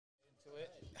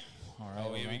All right.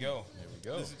 Oh, here we go. Here we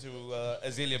go. Listen to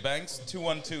Azalea Banks,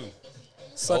 212.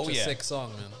 Such a sick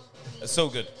song, man. It's so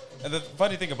good. And the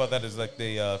funny thing about that is like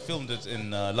they filmed it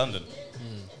in London.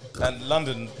 And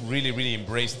London really, really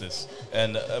embraced this.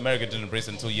 And America didn't embrace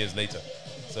it until years later.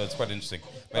 So it's quite interesting.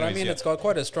 But anyways, it's got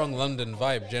quite a strong London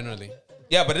vibe generally.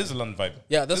 Yeah, but it is a London vibe.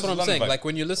 Yeah, that's This what is I'm a saying. London vibe. Like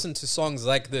when you listen to songs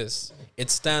like this, it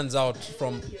stands out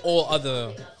from all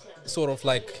other sort of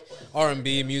like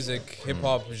R&B, music,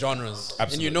 hip-hop genres.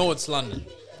 Absolutely. And you know it's London.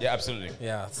 Yeah, absolutely.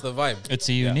 Yeah, it's the vibe. It's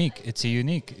a unique. It's a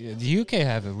unique. The UK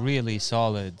have a really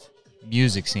solid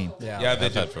music scene. Yeah, they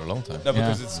I've do. had for a long time. No,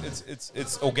 because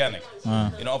it's organic.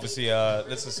 You know, obviously,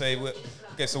 let's just say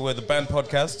we're the band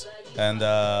podcast, and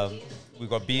we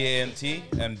got BANT,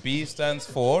 and B stands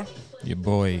for Your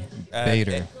boy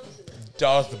Bader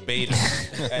Darth Vader.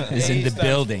 And is A in the stands-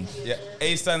 building. Yeah,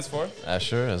 A stands for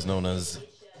Asher, as known as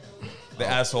the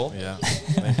asshole. yeah.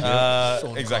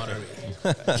 Sean Exactly.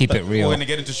 Connery. Keep it We're real. gonna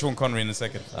get into Sean Connery in a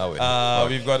second. Oh, wait.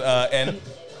 We've got N,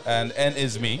 and N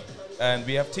is me, and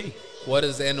we have T. What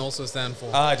does N also stand for?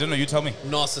 I don't know. You tell me.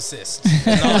 Narcissist.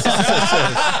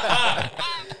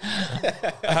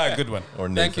 Good one. Or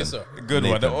Nathan. Thank you, sir. Good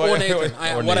one. Nathan. Or Nathan.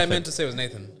 Or What I Nathan. meant to say was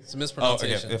Nathan. It's a Oh, okay.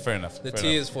 mispronunciation. Yeah, fair enough. The fair T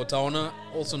enough. is for Taona,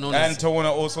 also known And as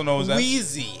Tawana also knows as.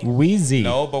 Wheezy. Wheezy.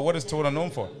 No, but what is Tawana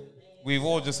known for? We've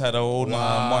all just had our own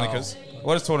monikers.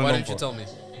 What is Tawana Why known don't for? you tell me?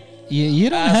 You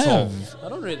don't Asshole. have. I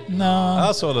don't really. No.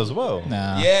 Asshole as well.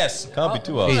 No. Yes. Can't be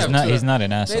too He's He's awesome. not. to He's it. not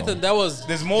an asshole. Nathan, that was.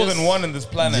 There's more than one on this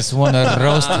planet. Just want to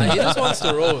roast He him. just wants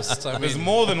to roast. I There's mean,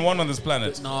 more than one on this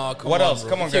planet. no, come What on, else? bro.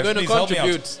 Come on, if you're guys. going to Please help me out.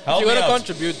 contribute, Help if you're me going to out.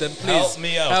 contribute, then please Help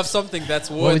me out. have something that's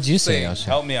worth What would you say, saying. Asha?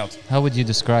 Help me out. How would you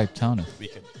describe Towner?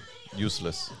 Weekend.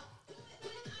 Useless.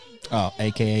 Oh,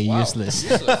 AKA Wow. useless.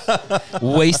 Useless.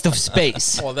 Waste of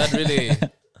space. Oh, that really.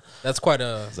 That's quite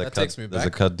a. That takes me There's a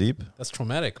back. cut deep. That's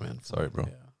traumatic, man. Sorry, bro.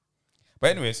 Yeah. But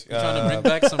anyways, You trying to bring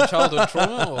back some childhood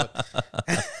trauma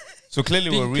or so clearly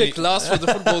being picked last for the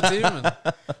football team? And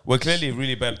we're clearly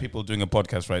really bad people doing a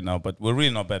podcast right now, but we're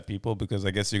really not bad people because I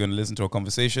guess you're going to listen to a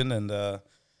conversation and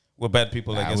we're bad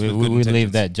people, I guess, we with good we intentions.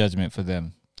 leave that judgment for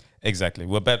them. Exactly.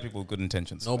 We're bad people with good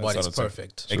intentions. nobody's That's what I'd say.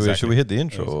 perfect. Should we hit the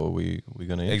intro or we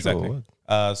gonna intro Exactly. or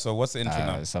what? So what's the intro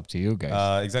now? It's up to you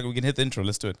guys. Exactly. We can hit the intro.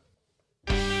 Let's do it.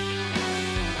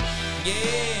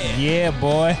 Yeah. Yeah,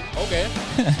 boy. Okay.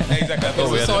 Exactly. I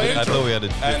we thought had I thought we had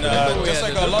it. And we just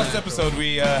had like a our last different episode,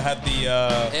 we had the.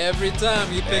 Every time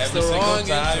he picks Every the single wrong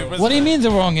time. intro. What do you mean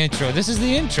the wrong intro? This is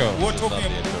the intro. We're talking not the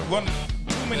about intro. one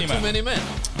too many Too men. many men.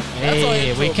 Hey,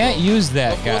 That's our we intro, can't bro. use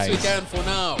that, Of course guys. we can for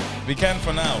now. We can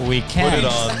for now. We Put can't. it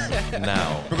on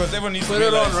now. Because everyone needs Put to it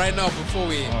realize. on right now before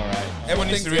we. All right. Everyone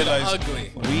needs things to get realize.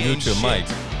 ugly. We ain't Mute your shit. mic.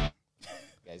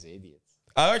 Guys, idiots.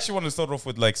 I actually want to start off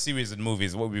with like series and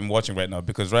movies, what we've been watching right now,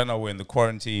 because right now we're in the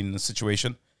quarantine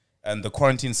situation, and the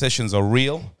quarantine sessions are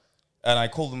real, and I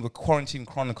call them the Quarantine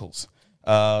Chronicles.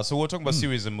 So we're talking about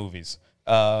series and movies.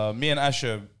 Me and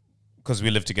Asher, because we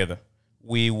live together,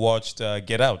 we watched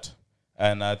Get Out,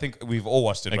 and I think we've all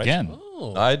watched it, right? Again.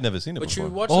 Oh. I'd never seen it But before.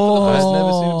 you watched it for the I'd first time.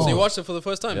 never seen it So you before. watched it for the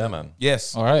first time? Yeah, then? man.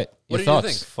 Yes. All right. What Your did you thoughts?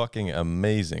 think? Fucking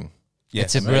amazing.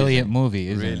 Yes. It's a brilliant movie,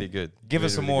 isn't Really it? good. Give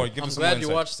us Really, some really more. good. Give I'm us some glad more you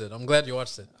insight. watched it. I'm glad you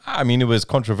watched it. I mean, it was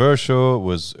controversial.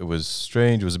 It was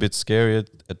strange. It was a bit scary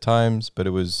at times, but it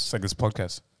was It's like this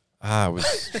podcast. it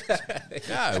was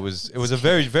yeah, it was a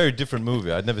very, very different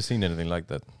movie. I'd never seen anything like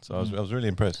that, so I was really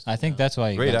impressed. I think that's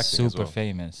why he Great got acting as super well.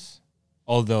 famous.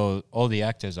 Although all the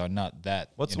actors are not that.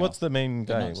 What's you know. the main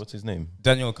guy? nice. What's his name?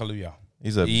 Daniel Kaluuya.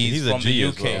 He's From G the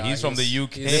as UK. well. He's from the He's-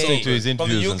 UK. he's Listening to his From the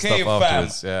interviews and stuff UK, fam.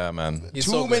 afterwards. Yeah, man. He's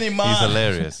Too so many good. man. He's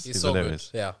hilarious. He's He's so hilarious.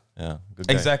 good. Yeah. Yeah, good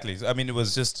guy. Exactly. I mean, it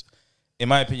was just, in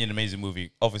my opinion, an amazing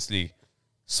movie. Obviously,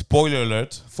 spoiler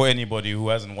alert for anybody who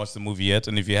hasn't watched the movie yet.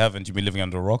 And if you haven't, you've been living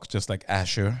under a rock, just like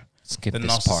Asher, Skip the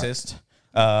this part. narcissist.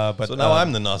 But So now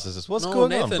I'm the narcissist. What's No, going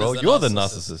Nathan on, bro? is the You're the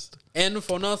narcissist. narcissist. N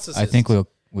for narcissist. I think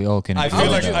we all can. I agree feel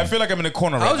on like that. I feel like I'm in a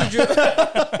corner How right now. did you?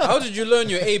 How did you learn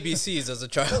your ABCs as a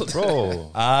child?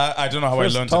 Bro. I don't know how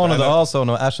First I learned Tana it. the also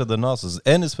no Asher the narcissist.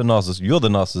 N is for narcissist. You're the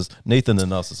narcissist. Nathan the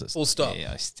narcissist. Full stop.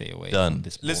 Yeah, stay away Done. from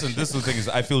this. Listen, this is the thing is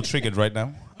I feel triggered right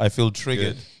now. I feel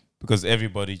triggered because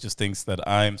everybody just thinks that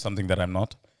I'm something that I'm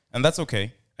not. And that's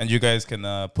okay. And you guys can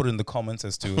put in the comments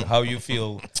as to how you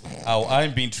feel, how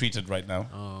I'm being treated right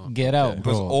now. Get out,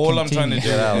 Because bro. all I'm trying to do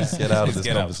Continue. is Get out of is this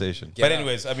get out. conversation. Get But out.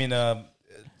 anyways, I mean,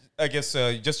 I guess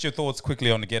just your thoughts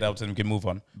quickly on the Get Out and we can move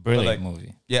on. But Brilliant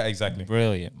movie. Yeah, exactly.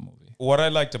 Brilliant movie. What I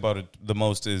liked about it the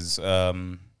most is I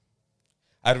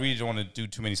really don't want to do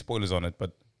too many spoilers on it,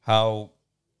 but how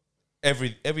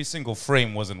every single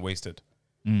frame wasn't wasted.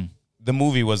 The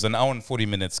movie was an hour and 40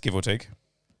 minutes, give or take.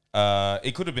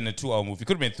 It could have been a 2-hour movie. It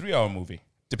could have been a 3-hour movie.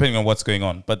 depending on what's going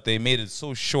on. But they made it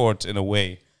so short in a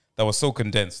way that was so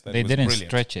condensed that They it was didn't brilliant.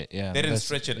 stretch it. Yeah, They didn't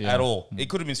stretch it at all. It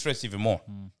could have been stretched even more.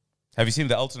 Have you seen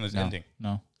the alternate ending?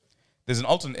 No. There's an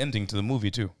alternate ending to the movie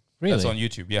too. Really? That's on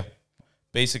YouTube. Yeah.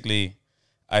 Basically,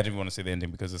 I didn't want to say the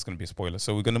ending because it's going to be a spoiler.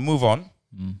 So we're going to move on.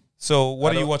 So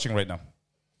what are you watching right now?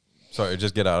 Sorry,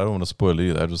 just get out. I don't want to spoil it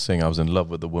either. I was saying I was in love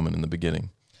with the woman in the beginning.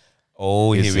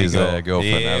 Oh, here we His go.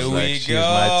 girlfriend. I was Here like, we she's go.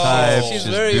 my type. She's She's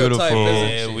very your beautiful. type, isn't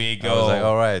Here she? we I go. was like,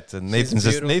 all right. And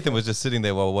beautiful. Nathan was just sitting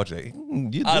there while watching.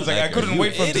 You I was do like, I her, couldn't you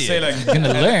wait for him to say idiot. like.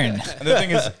 Gonna learn. And the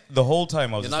thing is, the whole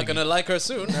time I was You're just not thinking, gonna like her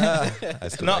soon. I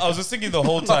still no, like I was just thinking the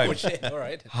whole time Oh, shit. All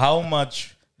right. how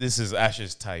much this is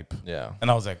Ash's type. it. Yeah. And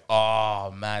I was like,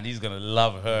 oh man, he's gonna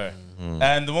love her.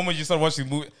 And the moment you start watching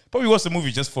the movie, probably watch the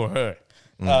movie just for her.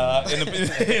 In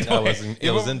the, I was into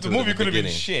the it at movie the could have been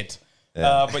beginning. shit.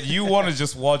 Yeah. But you want to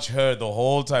just watch her the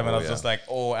whole time, and I was yeah. just like,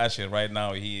 oh, Ashley, right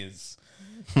now he is.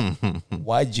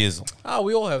 Why jizzle?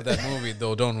 We all have that movie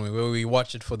though, don't we? Where we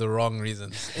watch it for the wrong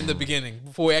reasons in the beginning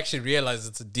before we actually realize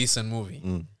it's a decent movie.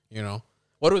 You know,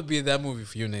 what would be that movie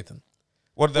for you, Nathan?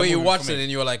 What Where you watched it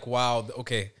and you were like, wow,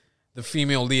 okay, the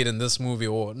female lead in this movie,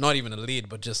 or not even a lead,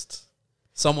 but just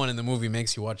someone in the movie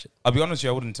makes you watch it. I'll be honest with you,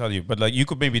 I wouldn't tell you, but like you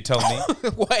could maybe tell me.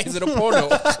 Why is it a porno?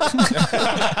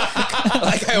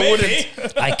 Like I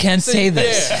wouldn't. I can't say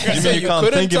this. Yeah. You So mean you you can't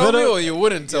couldn't think of tell it, me, or- or you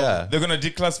wouldn't tell me? Yeah. They're gonna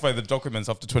declassify the documents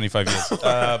after 25 years.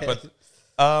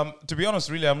 To be honest,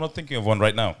 really, I'm not thinking of one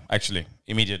right now. Actually,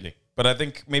 immediately. But I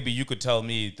think maybe you could tell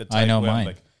me the type. I know where I'm mine.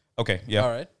 like, okay, yeah. All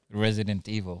right. Resident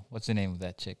Evil. What's the name of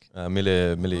that chick?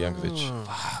 Mila Jankovic.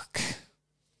 Fuck.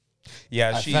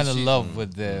 Yeah, I fell in love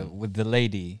with the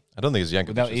lady I don't think it's Jankovic.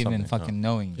 without or even something, fucking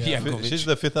knowing. Yeah. Jankovic. She's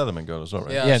the Fifth Element girl as well,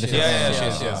 right? Yeah, the she is. Yeah, she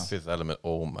is, yeah. yes. Fifth Element.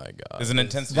 Oh my god. There's an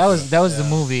intensity. That was the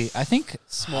movie. I think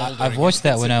Smoldering I've watched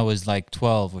that when intensity. I was like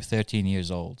 12 or 13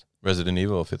 years old. Resident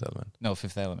Evil or Fifth Element. No,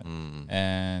 Fifth Element.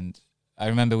 And I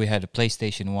remember we had a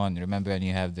PlayStation 1. Remember, and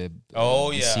you have the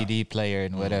CD player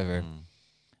and whatever.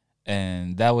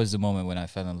 And that was the moment when I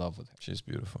fell in love with her. She's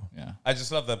beautiful. Yeah. I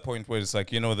just love that point where it's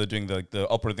like, you know, they're doing the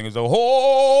opera thing. It's like,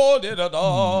 oh,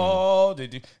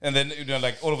 and then, you know,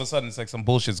 like all of a sudden it's like some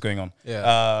bullshit's going on.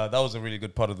 Yeah. That was a really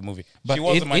good part of the movie. But She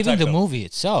wasn't my even type, the though. movie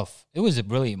itself, it was a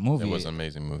brilliant movie. It was an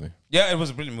amazing movie. Yeah, it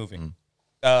was a brilliant movie.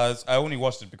 I only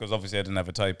watched it because obviously I didn't have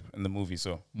a type in the movie,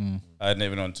 so I had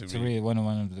never known to It's read. really one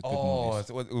of the good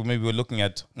movies. Maybe we're looking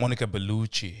at Monica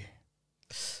Bellucci.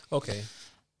 Okay.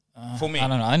 For me, I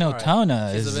don't know. I know Alright.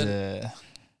 Tauna She's a is.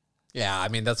 Yeah, I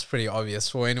mean that's pretty obvious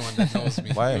for anyone that knows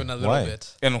me. Why? Even a little Why?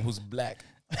 bit. and who's black.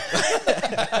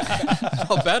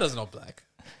 How bad is not black?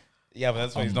 Yeah, but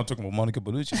that's why he's not talking about Monica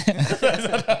Bellucci.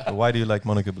 But why do you like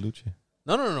Monica Bellucci?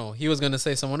 No. He was gonna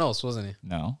say someone else, wasn't he?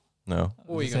 No. No.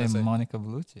 What were you Say gonna say? Monica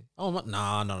Bellucci. Oh,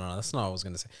 no. That's not what I was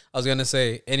gonna say. I was gonna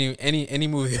say any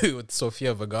movie with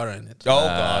Sofia Vergara in it. Oh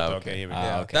God. okay. Okay, here we go.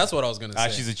 Yeah, okay. that's what I was gonna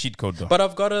say. She's a cheat code though. But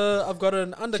I've got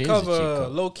an undercover,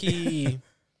 code. low key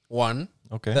one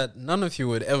Okay. that none of you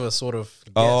would ever sort of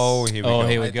guess. Oh, here we go.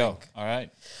 Here we I go. think. All right.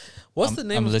 What's the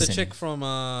name I'm of listening. the chick from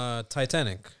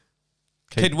Titanic?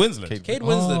 Kate Winslet. Kate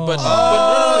Winslet. But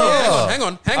Oh. no, hang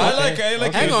on. I like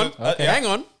hang Kate on. Winslet. Hang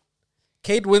on.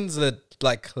 Kate Winslet,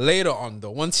 like later on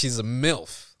though, once she's a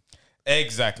MILF.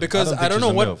 Exactly. Because I I don't don't think know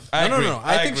she's what. a MILF. I No. agree.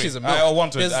 I think agree. she's a MILF. I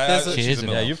want to. There's a- She she's is a a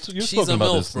MILF. Yeah, MILF. you've She's spoken a about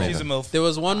MILF, this. bro. She's a Nathan. MILF. There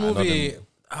was one I know movie them.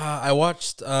 I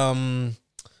watched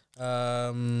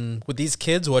with these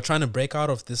kids who are trying to break out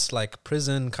of this like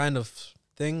prison kind of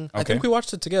thing. I Okay. think we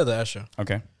watched it together, Asher.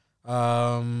 Okay.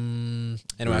 Anyway,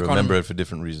 We I can't remember it for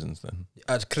different reasons then.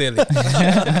 clearly.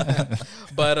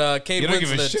 But Kate You don't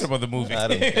give a shit Winslet, about the movie. I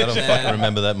don't fucking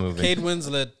remember that movie. Kate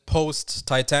Winslet post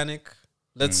Titanic.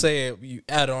 Let's say you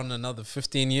add on another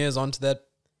 15 years onto that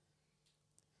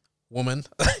woman.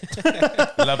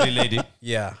 Lovely lady.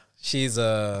 Yeah, she's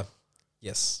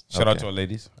yes. Shout out Okay. to our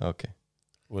ladies Okay.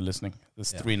 who are listening.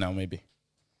 There's Yeah. 3 now, maybe.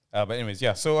 But anyways,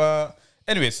 yeah. So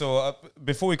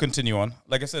before we continue on,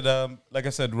 like I said,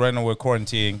 right now we're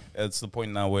quarantining. It's the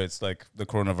point now where it's like the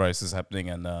coronavirus is happening,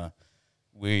 and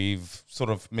we've sort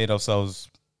of made ourselves,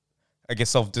 I guess,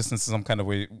 self-distance in some kind of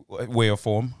way or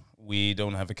form. We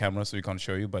don't have a camera, so we can't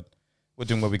show you, but we're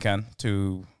doing what we can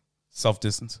to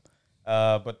self-distance.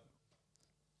 But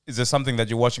is there something that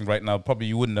you're watching right now? Probably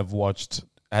you wouldn't have watched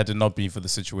had it not be for the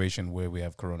situation where we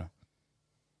have corona.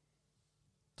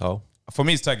 Tao? For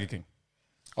me, it's Tiger King.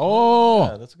 Oh,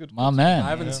 Yeah, that's a good. my man. I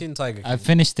haven't seen Tiger King. I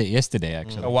finished it yesterday,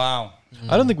 actually. Oh, wow.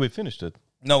 I don't think we finished it.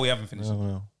 No, we haven't finished.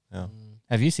 No. Yeah.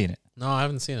 Have you seen it? No, I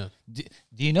haven't seen it.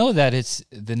 Do you know that it's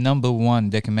the number one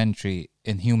documentary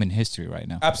in human history right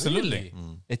now? Absolutely.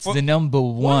 Really? It's For- the number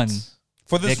one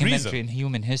For this documentary reason. in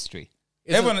human history.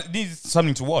 Everyone needs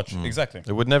something to watch. Exactly.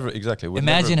 It would never exactly. It would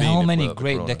Imagine never be how if many without the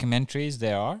great corona. documentaries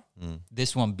there are.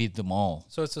 This one beat them all.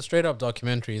 So it's a straight up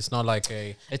documentary. It's not like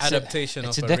It's adaptation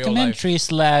It's of a a real life. documentary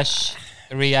slash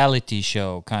reality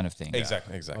show kind of thing.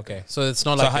 Exactly. Okay, so it's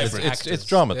not So like hybrid. it's It's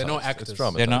dramatized. They're no It's actors.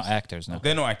 dramatized. They're not actors now.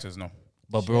 They're no actors, no.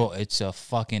 But bro, it's a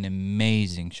fucking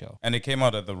amazing show. And it came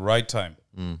out at the right time.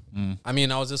 I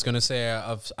mean, I was just gonna say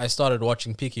I started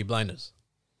watching Peaky Blinders.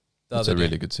 The It's other a day.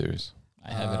 really good series.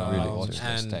 I have it on my Really watch list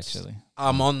and actually.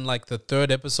 I'm on like the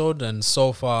 3rd episode, and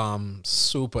so far I'm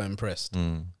super impressed.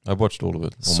 I've watched all of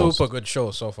it. Almost. Super good show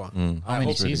so far. How many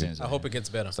hope, seasons? I hope it gets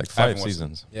better. It's like I haven't 5 watched it.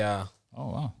 seasons, Yeah, Oh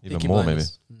wow. even Peaky more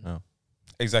Blinders. maybe. Yeah.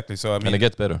 Exactly. So, I And mean, it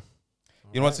gets better.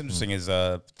 you know what's interesting is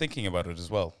thinking about it as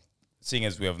well. Seeing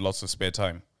as we have lots of spare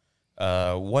time,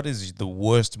 what is the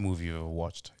worst movie you've ever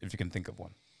watched, if you can think of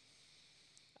one?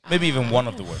 Maybe even one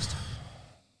of the worst.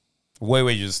 Where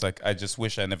you just like, I just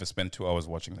wish I never spent 2 hours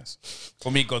watching this.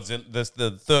 For me, Godzilla,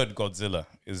 the third Godzilla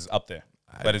is up there,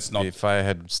 but it's not. If I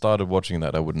had started watching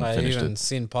that, I wouldn't I have finished even it.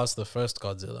 seen past the first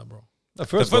Godzilla, bro. The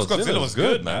first Godzilla was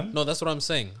good, man. No, that's what I'm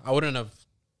saying. I wouldn't have.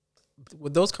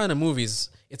 With those kind of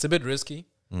movies, it's a bit risky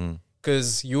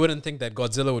because you wouldn't think that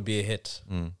Godzilla would be a hit.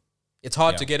 It's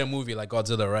hard to get a movie like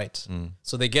Godzilla right.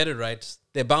 So they get it right,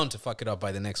 they're bound to fuck it up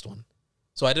by the next one.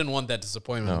 So I didn't want that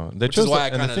disappointment. No, they which chose is why I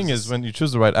and the kinda thing just- is, when you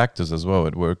choose the right actors as well,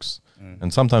 it works.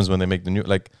 And sometimes when they make the new,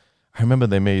 like, I remember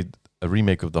they made a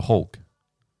remake of the Hulk.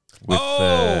 With,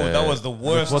 that was the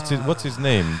with worst. what's his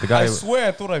name? The guy. I swear,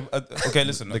 I thought okay,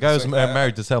 listen. The guy was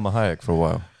married to Selma Hayek for a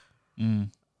while. Do you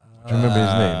remember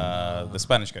his name? The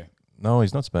Spanish guy. No,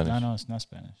 he's not Spanish. No, it's not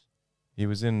Spanish. He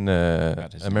was in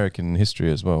his American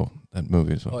History as well. That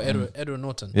movie as well. Oh, Edward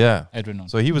Norton. Yeah. Edward Norton.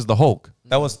 So he was the Hulk.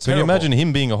 That was Can you terrible. imagine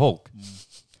him being a Hulk?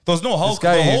 There was no Hulk. This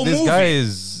guy, the whole movie.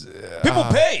 is People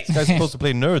pay. This guy's supposed to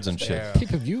play nerds and shit.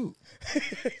 Pay-per-view.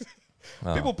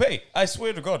 People pay. I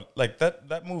swear to God, like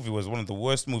that movie was one of the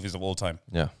worst movies of all time,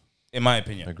 Yeah, in my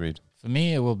opinion. agreed. For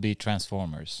me, it will be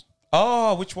Transformers.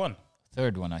 Oh, which one?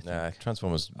 Third one, I think. Nah,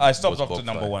 Transformers. I stopped was off to bog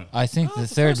number fly. one. I think the The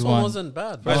third first one. wasn't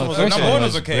bad. First Well, one the first number one one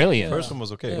was was okay. brilliant. First one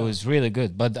was okay. It was really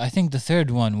good, but I think the third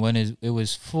one, when it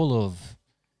was full of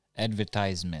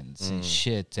advertisements and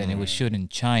shit, and it was shot in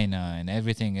China, and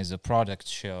everything is a product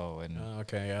show, and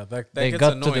Okay, yeah, that they gets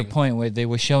got annoying. to the point where they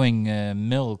were showing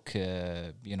milk,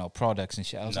 products and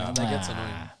shit. I was like, that gets nah,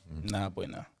 annoying. Nah, boy,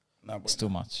 nah. it's too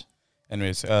much.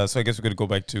 Anyways, so I guess we're going to go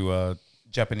back to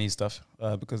Japanese stuff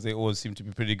because they always seem to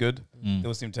be pretty good. They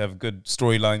always seem to have good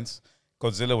storylines.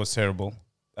 Godzilla was terrible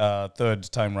third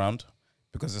time round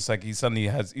because it's like he's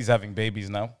having babies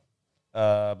now.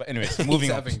 But anyways, moving He's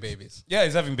on. having babies. Yeah,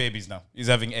 he's having babies now. He's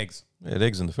having eggs. He had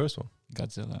eggs in the first one.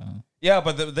 Godzilla. Yeah,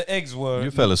 but the eggs were...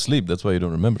 You fell asleep. That's why you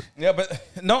don't remember. Yeah, but...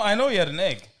 No, I know he had an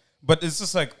egg. But it's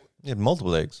just like... He had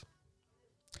multiple eggs.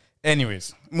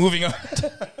 Anyways, moving on.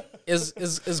 Is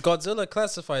Godzilla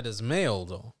classified as male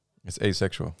though? It's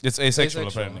asexual. It's asexual, Asexual.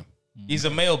 apparently. He's a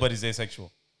male, but he's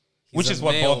asexual. He's Which a is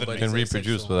what male, bothered but me. Can he's reproduce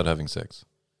asexual. without having sex.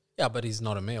 Yeah, but he's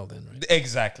not a male then, right?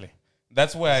 Exactly.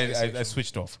 That's why He's I asexual.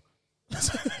 switched off.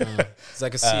 It's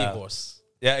like a seahorse.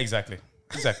 Yeah, exactly.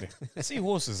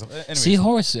 Seahorses. Anyways.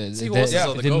 Seahorses. Seahorses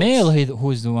are the the goats. male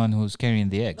who's the one who's carrying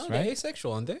the eggs, No, they're right?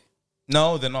 asexual, aren't they?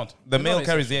 No, they're not. The They're male not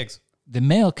carries the eggs. The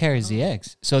male carries the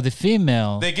eggs, so the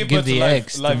female They give give birth to the live-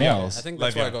 eggs to live young. males. I think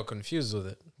Like, that's why I yeah. got confused with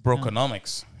it.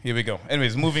 Broconomics. Here we go.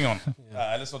 Anyways, moving on.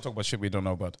 Let's not talk about shit we don't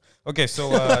know about. Okay, so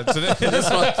today,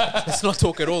 Let's not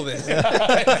talk at all then.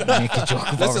 Make a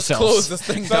joke of Let's just ourselves. close this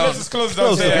thing so down. let's just close down.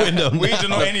 Close the Say, window we now. don't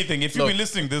know anything. If you've been Look.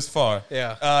 listening this far,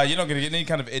 Yeah. you're not going to get any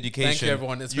kind of education.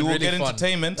 everyone. It's you been will really get fun.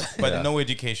 entertainment, but Yeah. no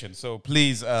education. So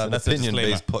please, It's an that's a disclaimer.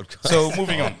 opinion-based podcast. So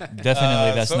moving on.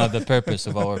 Definitely, that's so- not the purpose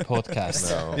of our podcast.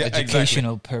 No. Yeah,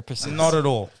 Educational purposes. Not at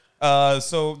all.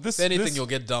 So this, If anything, this you'll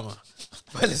get dumber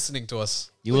by listening to us.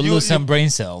 You will You- lose some you- brain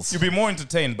cells. you'll be more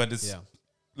entertained, but it's Yeah.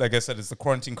 like I said, it's the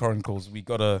Quarantine Chronicles. We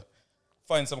gotta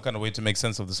find some kind of way to make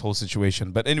sense of this whole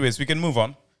situation. But anyways, we can move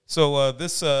on. So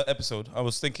this episode, I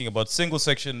was thinking about single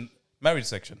section, married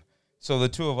section. So the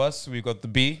two of us, we got the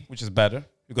B, which is Bader.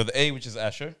 We got the A, which is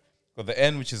Asher. We got the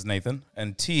N, which is Nathan,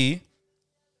 and T.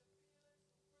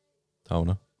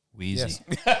 Tauna. Wheezy.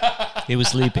 He was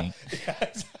sleeping.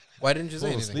 Why didn't you say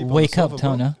Fall anything? asleep. Wake on up, the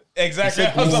sofa, bro. Tona. Exactly.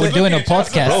 I was We're like doing a looking at you, I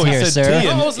was like, podcast Bro, here, he said sir. T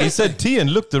I was and he said T and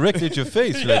looked directly at your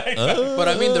face. You're like, But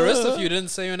I mean, the rest of you didn't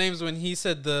say your names when he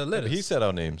said the letters. He said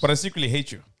our names. But I secretly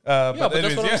hate you. yeah, but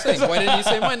that's what I'm saying. Why didn't you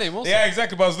say my name also? Yeah,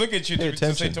 exactly. But I was looking at you Pay to say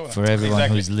attention. Tona. For everyone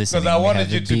who's listening, Because I we wanted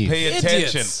have you a to beef. pay attention.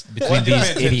 Idiots. Between these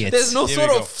idiots. There's no Here sort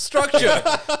we go. of structure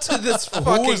to this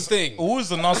fucking thing. Who's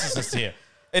the narcissist here?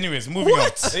 Anyways, moving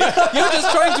What? on. You're just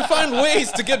trying to find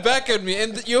ways to get back at me,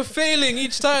 and you're failing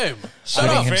each time. Shut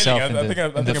Shooting up. himself I in think the- I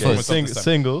in the put foot. myself this time.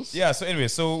 Singles. Yeah. So anyway,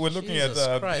 so we're looking Jesus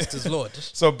at Christ is Lord.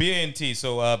 so BANT.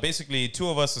 So basically, 2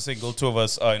 of us are single, 2 of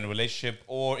us are in a relationship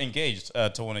or engaged.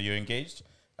 Tawana, you're engaged.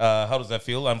 How does that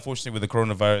feel? Unfortunately, with the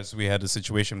coronavirus, we had a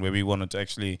situation where we wanted to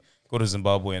actually go to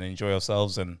Zimbabwe and enjoy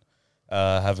ourselves and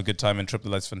have a good time and trip.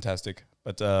 That's fantastic.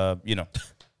 But you know.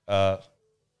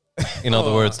 In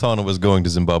other words, Tana was going to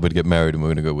Zimbabwe to get married, and we're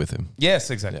going to go with him.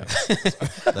 Yes, exactly.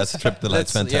 That's Trip the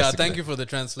Lights fantastic. Yeah, thank you for the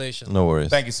translation. No worries.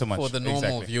 Thank you so much. For the normal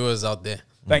Exactly. viewers out there.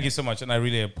 Thank you so much, and I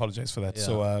really apologize for that. Yeah.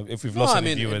 So if we've No, lost I any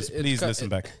mean, viewers, please listen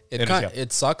back.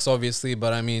 It sucks, obviously,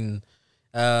 but I mean,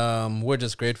 we're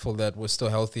just grateful that we're still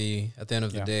healthy at the end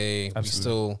of the Yeah, day.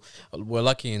 absolutely. We're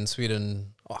lucky in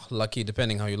Sweden, lucky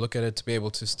depending how you look at it, to be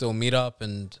able to still meet up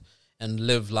and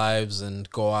live lives and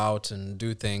go out and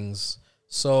do things.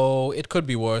 So it could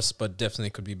be worse, but definitely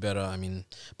could be better. I mean,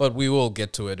 but we will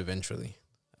get to it eventually.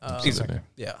 Exactly.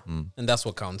 Yeah, and that's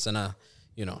what counts. And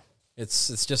you know,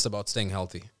 it's just about staying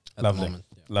healthy at Lovely. the moment.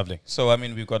 Yeah. Lovely. So I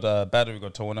mean, we've got Badr, we've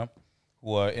got Tawana,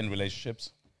 who are in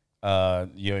relationships.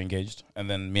 You're engaged, and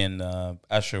then me and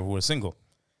Asher, who are single.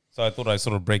 So I thought I'd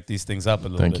sort of break these things up a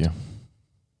little Thank bit.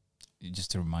 you.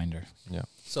 Just a reminder. Yeah.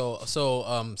 So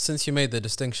since you made the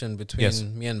distinction between Yes.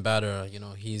 me and Badr, you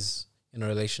know, he's in a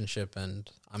relationship and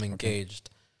I'm engaged.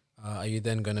 Are you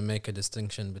then going to make a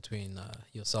distinction between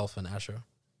yourself and Asher?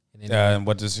 In any way? And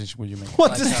what decision would you make?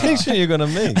 What Like, distinction are you going to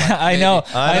make? I know.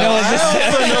 I know.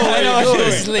 I know what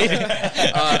this is leading.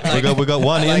 we got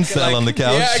one incel on the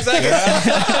couch. Yeah, exactly.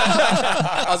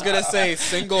 I was gonna say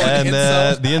single And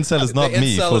incel. the incel is not the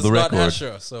me, incel for is the not record.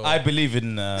 Asher, so I believe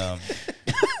in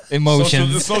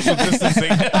Emotions. social distancing.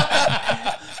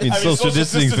 Been I mean, social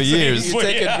distancing for years. you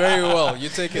take it very well. You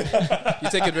take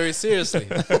it very seriously.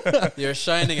 You're a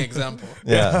shining example.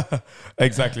 Yeah,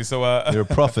 Exactly. So you're a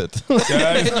prophet.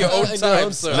 In your own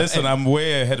time, sir. listen, I'm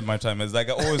way ahead of my time. It's like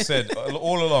I always said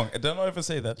all along. I don't know if I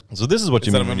say that. So this is what you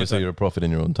Is that mean a when you say time? you're a prophet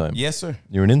in your own time. Yes, sir.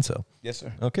 You're an incel. Yes,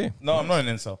 sir. Okay. No, I'm not an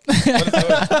incel.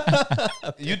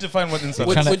 What is you define what incel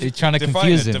is. You're trying to Define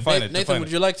confuse it, him. define Nathan, it, define would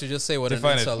it. you like to just say what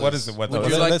Define an it. incel is? What is it? What- Would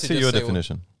what- you like Let's to hear just your say what-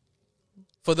 definition.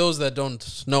 for those that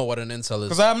don't know what an incel is?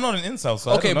 Because I'm not an incel,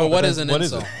 so Okay, I don't know, but what is an what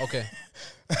is incel? Okay.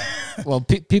 Well,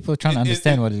 people are trying to It-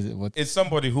 understand it- what is it. What it's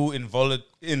somebody who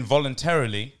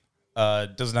involuntarily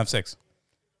doesn't have sex.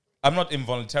 I'm not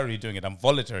involuntarily doing it. I'm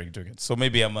voluntarily doing it. So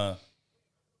maybe I'm a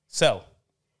cell.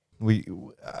 Can we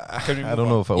move don't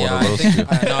know if I Yeah, want to I roast think, you.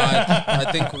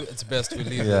 I think it's best we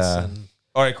leave this Yeah. and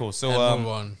All right, cool. So move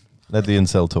on. Let the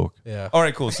incel talk. Yeah. all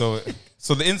right, cool. So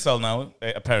the incel now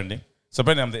apparently. So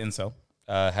apparently I'm the incel.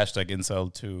 Hashtag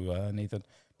incel to Nathan.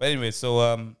 But anyway,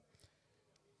 so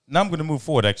now I'm going to move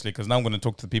forward actually, because now I'm going to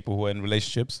talk to the people who are in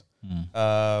relationships.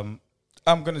 I'm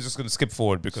just going to skip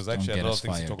forward because actually I have a lot of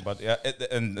things to talk about. Yeah,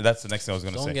 and that's the next thing I was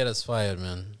going to Don't say. get us fired,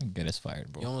 man. get us fired,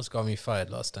 You bro. almost got me fired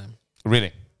last time.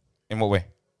 Really? In what way?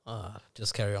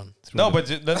 Just carry on. No, but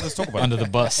let's talk about Under it. the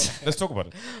bus. Let's talk about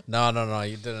it. No,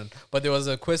 you didn't. But there was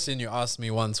a question you asked me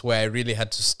once where I really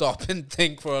had to stop and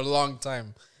think for a long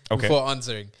time Okay. before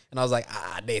answering. And I was like,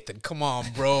 Nathan, come on,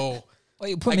 bro. Why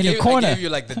you put I me in a gave, corner? I gave you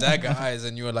like the dagger eyes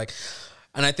and you were like,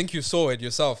 and I think you saw it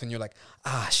yourself and you're like,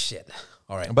 shit.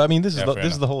 All right. But I mean, this Yeah, is fair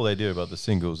this is the whole idea about the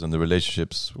singles and the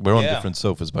relationships. We're on Yeah. different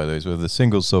sofas, by the way. So we have the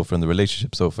single sofa and the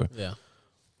relationship sofa. Yeah.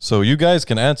 So you guys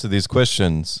can answer these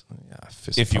questions.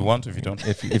 If you want, if you don't.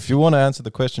 If you want to answer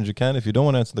the questions, you can. If you don't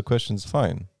want to answer the questions,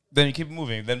 fine. Then you keep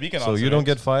moving. Then we can answer So you don't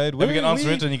get fired. Then we can answer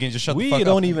it and you can just shut the We fuck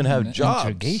don't up. even have An jobs.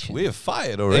 interrogation. We're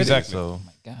fired already. Exactly. So Oh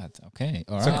my God. Okay.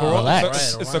 All It's a right. corona,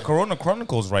 Relax. it's the Corona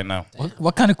Chronicles right now.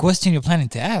 What kind of question you're planning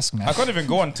to ask, man? I can't even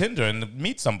go on Tinder and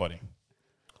meet somebody.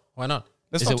 Why not?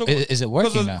 Let's Is not it- talk is it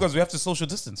working now? Because we have to social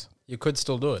distance. You could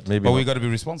still do it. maybe But we not. got to be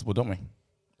responsible, don't we?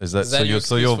 Is that Is that so? your You're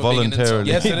so excuse you're for being an incel? voluntarily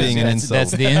Yes, it is, being an yes. incel.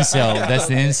 That's the incel. That's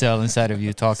the incel inside of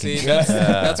you talking. See,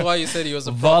 that's why you said he was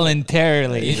a prophet.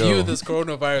 Voluntarily. He There you knew go. this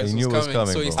coronavirus He knew was it was coming,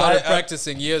 coming, so he bro. started I-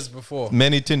 practicing years before.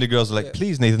 Many Tinder girls are like,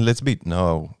 please, Nathan, let's meet.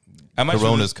 No, I matched with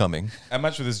Corona's this- coming. I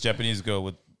matched with this Japanese girl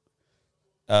with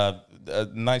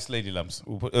nice lady lumps.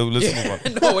 Let's move on. I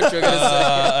know what you're gonna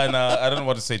say. And I don't know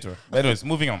what to say to her. But anyways,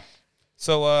 moving on.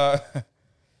 So,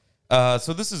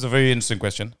 so this is a very interesting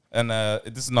question, and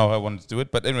this is not how I wanted to do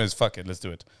it. But anyways, fuck it, let's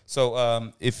do it.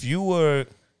 So, if you were,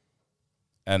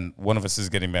 and one of us is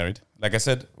getting married, like I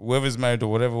said, whoever's married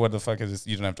or whatever, what the fuck is this?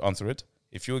 You don't have to answer it.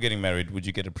 If you were getting married, would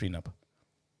you get a prenup?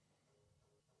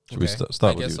 Should we Okay.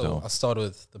 start I with guess you, I'll though? start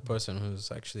with the person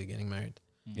who's actually getting married.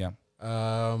 Yeah.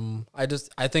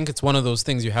 I think it's one of those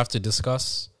things you have to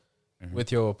discuss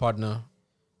with your partner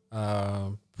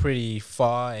pretty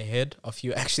far ahead of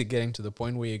you actually getting to the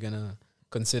point where you're gonna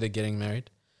consider getting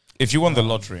married. If you won the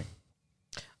lottery,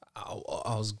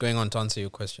 I was going on to answer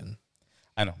your question.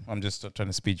 I know. I'm just trying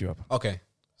to speed you up. Okay,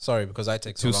 sorry because I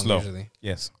take Too so long slow. usually.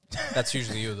 Yes. That's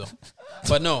usually you though.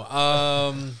 But no,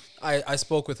 I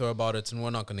spoke with her about it, and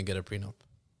we're not gonna get a prenup.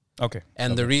 Okay.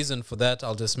 And the reason for that,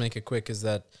 I'll just make it quick, is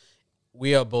that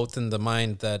we are both in the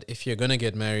mind that if you're gonna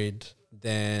get married,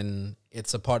 then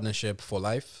it's a partnership for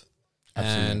life.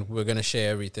 Absolutely. And we're going to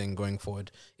share everything going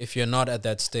forward. If you're not at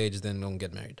that stage, then don't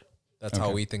get married. That's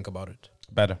how we think about it.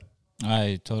 Better.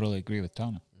 I totally agree with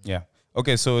Tana. Yeah.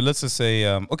 Okay, so let's just say,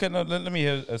 let me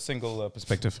hear a single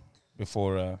perspective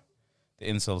before the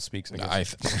incel speaks, I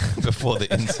guess. Before the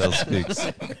incel speaks.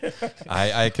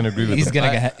 I can agree with He's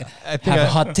going to have a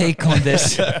hot take on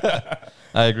this.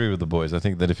 I agree with the boys. I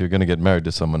think that if you're going to get married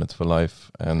to someone, it's for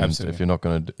life. And Absolutely. if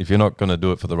you're not going to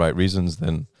do it for the right reasons,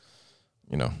 then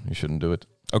you shouldn't do it.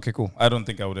 Okay, cool. I don't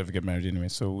think I would ever get married anyway,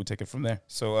 so we'll take it from there.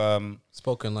 So,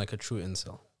 Spoken like a true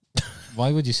incel.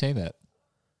 Why would you say that?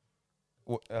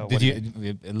 did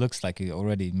you? It looks like you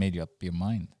already made up your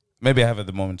mind. Maybe I have at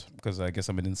the moment because I guess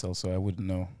I'm an incel, so I wouldn't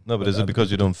know. No, but is it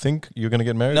because you don't think you're going to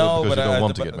get married, or because you don't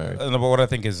want to get married? No, but what I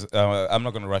think is I'm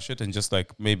not going to rush it, and just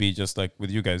like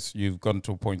with you guys, you've gotten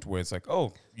to a point where it's like,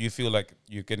 oh, you feel like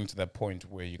you're getting to that point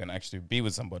where you can actually be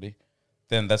with somebody,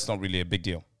 then that's not really a big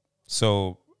deal.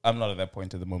 So I'm not at that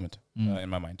point at the moment in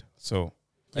my mind. So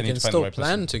you can still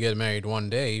plan to get married one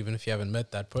day, even if you haven't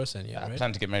met that person yet, right? I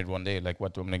plan to get married one day. Like,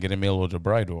 what? I'm going to get a mail order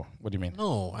bride, or what do you mean?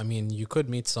 No, I mean, you could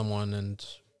meet someone and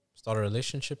start a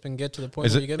relationship and get to the point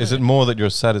where you get married. Is it more that you're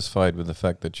satisfied with the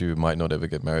fact that you might not ever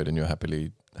get married and you're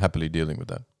happily dealing with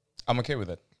that? I'm okay with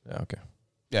that. Yeah, okay.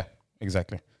 Yeah,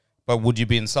 exactly. But would you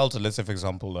be insulted? Let's say, for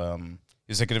example,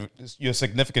 your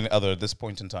significant other at this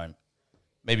point in time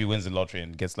maybe wins the lottery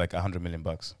and gets like $100 million.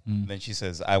 Then she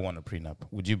says, I want a prenup.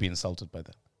 Would you be insulted by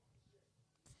that?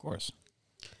 Of course.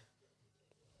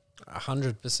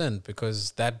 100%,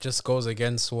 because that just goes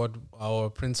against what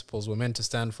our principles were meant to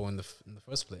stand for in the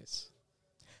first place.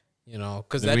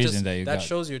 Because that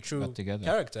shows your true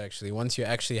character. Actually, once you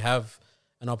actually have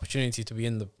an opportunity to be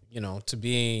in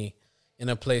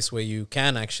a place where you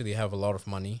can actually have a lot of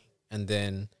money, and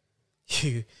then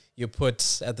you're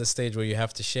put at the stage where you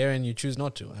have to share and you choose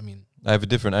not to. I mean, I have a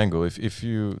different angle. If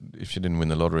she didn't win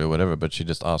the lottery or whatever, but she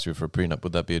just asked you for a prenup,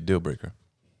 would that be a deal breaker?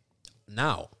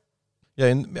 Now.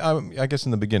 Yeah, I guess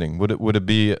in the beginning, would it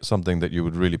be something that you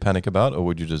would really panic about, or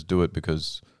would you just do it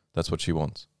because that's what she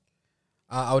wants?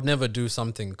 I would never do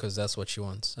something because that's what she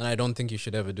wants, and I don't think you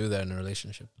should ever do that in a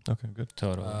relationship. Okay, good.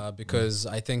 Totally. Because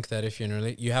I think that if you're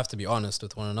you have to be honest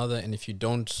with one another, and if you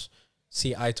don't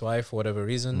see eye to eye for whatever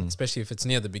reason, especially if it's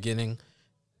near the beginning,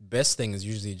 best thing is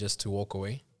usually just to walk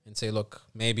away and say, look,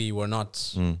 maybe we're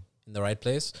not in the right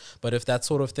place. But if that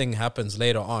sort of thing happens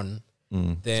later on,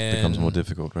 then it becomes more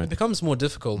difficult, right? It becomes more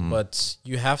difficult, but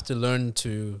you have to learn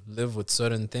to live with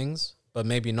certain things, but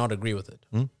maybe not agree with it.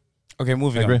 Okay,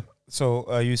 moving on. So,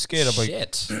 are you scared about...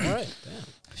 Shit. All right, damn.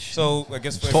 So, I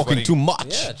guess for talking too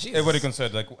much. Yeah, Jesus. Everybody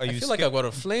concerned, like, are you I feel scared? like I've got a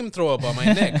flamethrower by my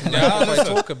neck. If I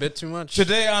talk a bit too much.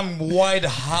 Today, I'm white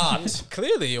hot.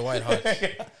 Clearly, you're white hot.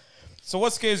 So,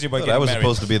 what scares you about getting married? I was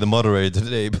supposed to be the moderator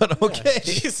today, but okay.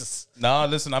 Jesus. No,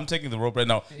 listen, I'm taking the rope right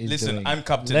now. I'm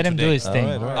captain. Let him today. do his thing.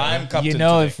 All right. I'm captain.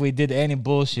 Today. If we did any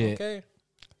bullshit. Okay.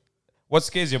 What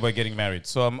scares you about getting married?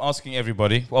 So I'm asking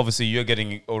everybody. Obviously, you're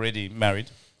getting already married,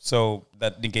 so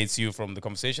that negates you from the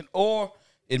conversation, or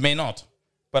it may not.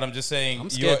 But I'm just saying, I'm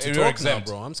scared to talk exempt.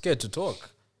 now, bro. I'm scared to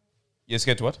talk. You're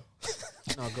scared to what?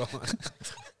 No, go on.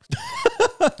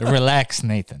 Relax,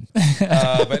 Nathan.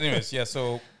 But anyways, yeah.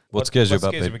 So what scares you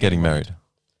about getting married?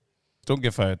 Don't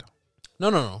get fired.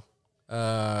 No.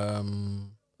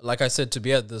 Like I said, to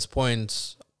be at this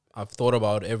point, I've thought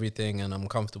about everything and I'm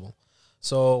comfortable.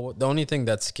 So the only thing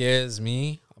that scares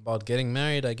me about getting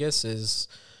married, I guess, is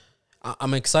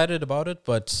I'm excited about it,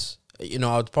 but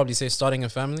I would probably say starting a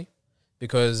family,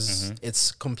 because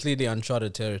it's completely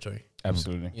uncharted territory.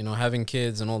 Absolutely. Having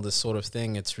kids and all this sort of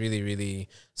thing, it's really, really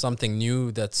something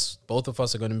new that's both of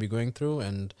us are going to be going through,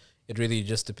 and it really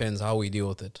just depends how we deal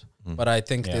with it. But I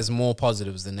think there's more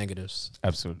positives than negatives.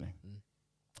 Absolutely.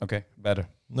 Okay, better.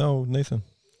 No, Nathan.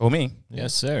 Oh, me?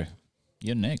 Yes, sir.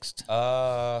 You're next.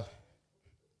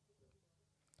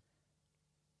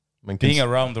 Being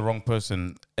around the wrong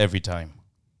person every time.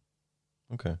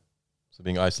 Okay. So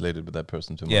being isolated with that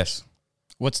person too much. Yes.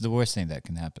 What's the worst thing that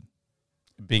can happen?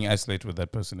 Being isolated with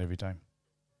that person every time.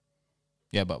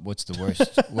 Yeah, but what's the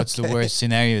worst? What's the worst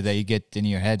scenario that you get in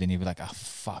your head and you be like, oh,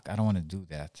 fuck, I don't want to do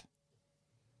that?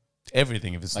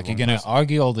 Everything. If it's like, you're going to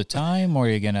argue all the time, or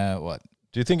you're going to what?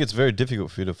 Do you think it's very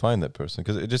difficult for you to find that person?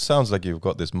 Because it just sounds like you've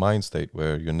got this mind state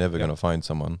where you're never going to find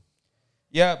someone.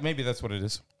 Yeah, maybe that's what it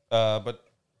is. But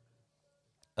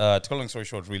to cut a long story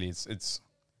short, really, it's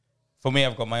for me.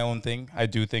 I've got my own thing. I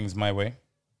do things my way.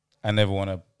 I never want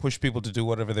to push people to do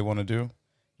whatever they want to do.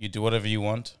 You do whatever you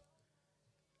want.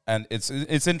 And it's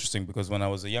interesting because when I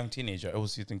was a young teenager, I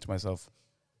always used to think to myself,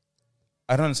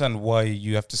 I don't understand why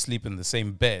you have to sleep in the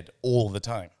same bed all the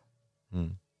time.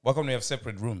 Why can't we have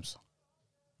separate rooms?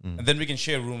 And then we can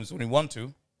share rooms when we want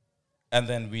to. And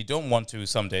then we don't want to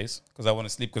some days because I want to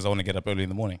sleep because I want to get up early in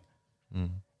the morning.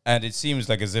 And it seems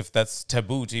like as if that's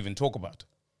taboo to even talk about.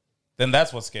 Then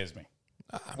that's what scares me.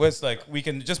 Where it's like we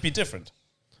can just be different.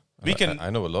 We can. I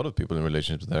know a lot of people in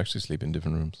relationships that actually sleep in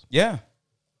different rooms. Yeah.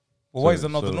 Well, why is that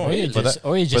not the norm?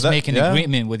 Or you just make an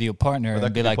agreement with your partner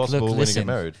and be like, look,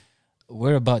 listen,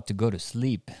 we're about to go to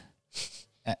sleep.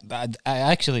 I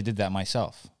actually did that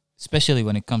myself, especially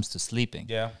when it comes to sleeping.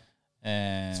 Yeah.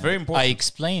 And it's very important. I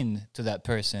explained to that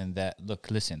person that, look,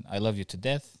 listen, I love you to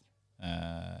death,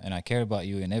 and I care about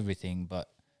you and everything, but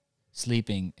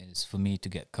sleeping is for me to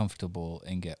get comfortable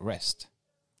and get rest.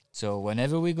 So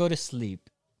whenever we go to sleep,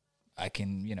 I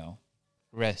can,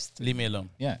 rest. Leave me alone.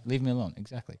 Yeah, leave me alone.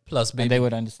 Exactly. Plus, baby, and they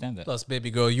would understand that. Plus, baby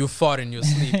girl, you fought in your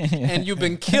sleep, and you've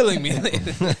been killing me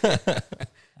lately.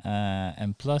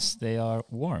 And plus, they are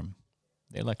warm.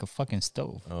 They're like a fucking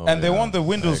stove. Oh, and they want the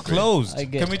windows closed.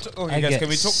 Can we talk? Okay, guys, can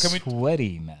we talk? Can we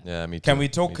sweaty, man? Yeah, me too. Can we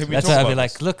talk? Can we That's talk why I'd about be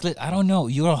like, look, I don't know.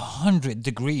 You're 100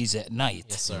 degrees at night.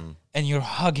 Yes, sir. And you're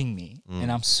hugging me,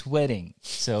 and I'm sweating.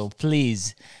 So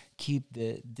please keep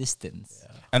the distance.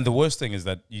 Yeah. And the worst thing is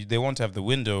that they want to have the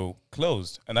window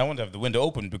closed, and I want to have the window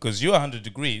open because you're 100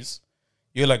 degrees.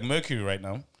 You're like mercury right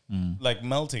now, like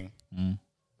melting.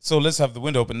 So let's have the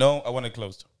window open. No, I want it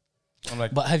closed. I'm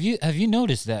like, but have you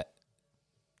noticed that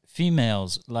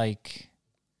females like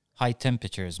high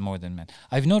temperatures more than men?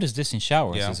 I've noticed this in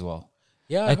showers as well.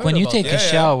 Yeah, like when you take a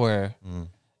shower,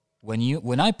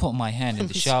 when I put my hand in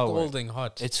the shower, scalding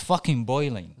hot. It's fucking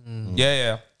boiling.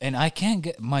 Yeah. And I can't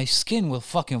get my skin will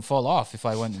fucking fall off if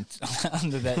I went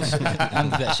under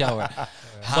that shower.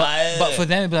 But for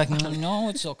them, it'd be like, no,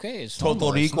 it's okay. It's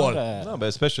total equal. No, but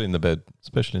especially in the bed,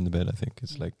 I think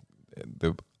it's like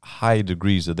the high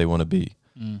degrees that they want to be.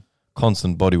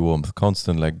 Constant body warmth,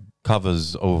 constant like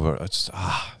covers over. It's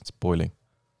boiling.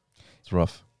 It's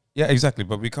rough. Yeah, exactly.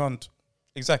 But we can't.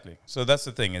 Exactly. So that's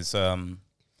the thing is,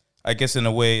 I guess in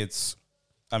a way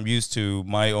I'm used to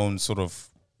my own sort of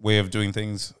way of doing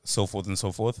things, so forth and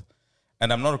so forth.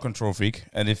 And I'm not a control freak.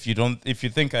 And if you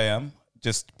think I am,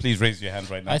 just please raise your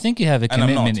hand right now. I think you have a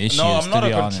commitment issue. No, I'm not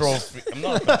a control freak. I'm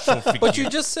not a control freak. But you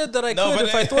just said that I could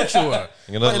if I thought you were.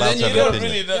 You're not allowed to have an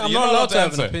opinion. I'm not allowed to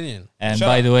have an opinion. And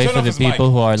by the way, for the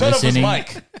people who are listening,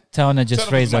 Tauna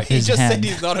just raised up his hand. He just said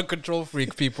he's not a control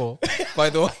freak, people. By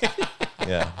the way.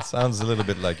 Yeah, sounds a little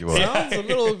bit like you are. Sounds a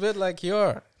little bit like you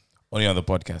are. Only on the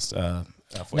podcast.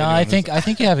 No, I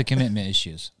think you have a commitment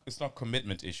issues. It's not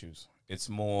commitment issues. It's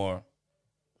more,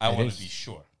 I want to be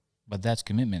sure. But that's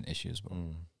commitment issues,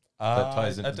 bro. That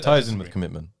ties in with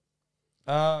commitment.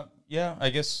 Yeah, I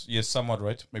guess you're somewhat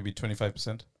right. Maybe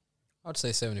 25%. I'd say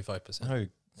 75%.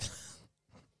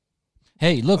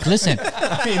 Hey, look, listen.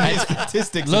 I mean, these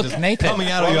statistics look, are just Nathan, coming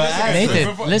out of your ass.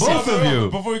 Nathan, listen. Both of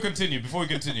you. Before we continue,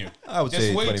 I would just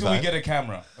say wait 25. till we get a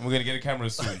camera, and we're gonna get a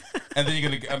camera soon, and then you're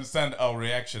gonna understand our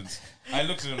reactions. I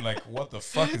looked at him like, "What the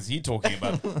fuck is he talking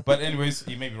about?" But anyways,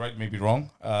 he may be right, maybe wrong.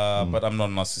 But I'm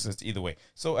not a narcissist either way.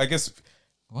 So I guess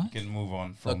we can move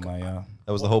on from my.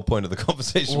 That was the whole point of the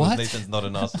conversation. What? Was Nathan's not a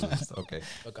narcissist? Okay.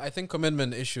 Look, I think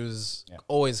commitment issues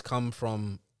always comes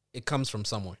from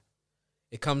somewhere.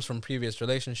 It comes from previous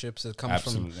relationships. It comes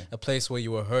from a place where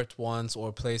you were hurt once, or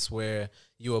a place where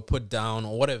you were put down,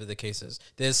 or whatever the case is.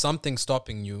 There's something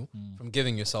stopping you from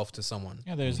giving yourself to someone.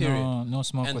 Yeah, there's no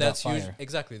smoke without fire.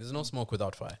 Exactly, there's no smoke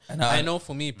without fire. And I know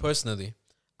for me personally,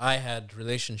 I had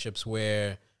relationships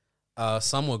where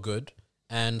some were good,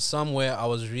 and some where I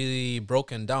was really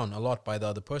broken down a lot by the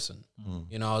other person.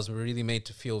 You know, I was really made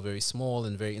to feel very small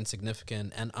and very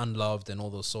insignificant and unloved and all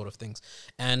those sort of things.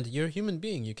 And you're a human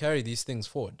being. You carry these things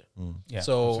forward. Yeah,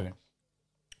 so,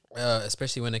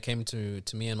 especially when it came to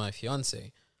me and my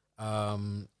fiance,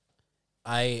 I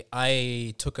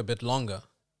took a bit longer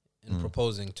in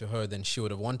proposing to her than she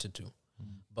would have wanted to.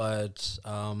 But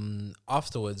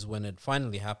afterwards, when it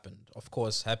finally happened, of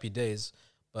course, happy days.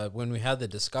 But when we had the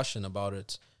discussion about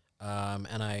it,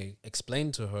 and I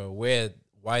explained to her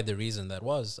why the reason that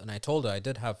was, and I told her I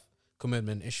did have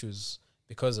commitment issues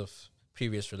because of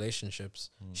previous relationships,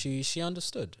 she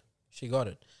understood. She got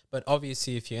it. But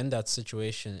obviously, if you're in that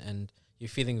situation and you're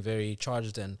feeling very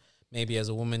charged and maybe as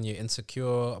a woman you're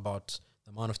insecure about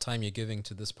the amount of time you're giving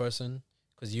to this person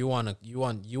because you want it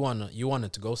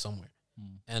to go somewhere.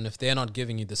 And if they're not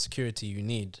giving you the security you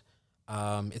need,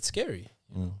 it's scary.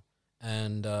 You know?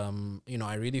 And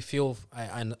I really feel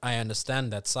I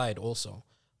understand that side also.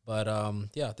 But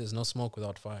there's no smoke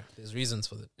without fire. There's reasons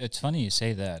for it. It's funny you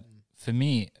say that. For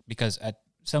me, because at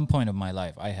some point of my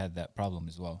life, I had that problem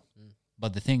as well.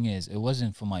 But the thing is, it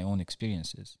wasn't from my own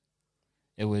experiences.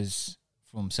 It was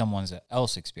from someone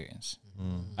else's experience.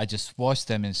 I just watched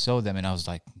them and saw them, and I was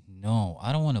like, no,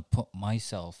 I don't want to put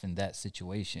myself in that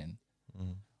situation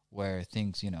where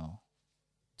things,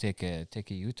 take a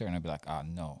U-turn. I'd be like,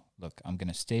 no, look, I'm going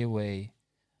to stay away,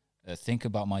 think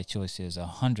about my choices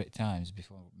 100 times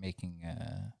before making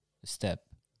a step.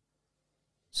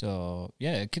 So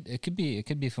it could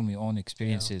be from your own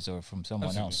experiences or from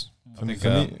someone else. For me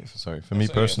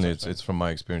personally, it's from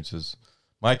my experiences,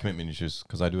 my commitment issues,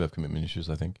 because I do have commitment issues,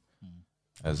 I think,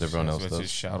 as everyone else does.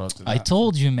 Shout out to that. I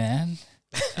told you, man.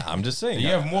 I'm just saying. You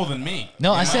have more than me.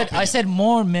 No, I said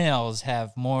more males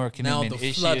have more commitment now the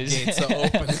issues. floodgates are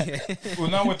open. Well,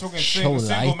 now we're talking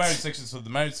single marriage section. So the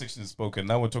marriage section is spoken.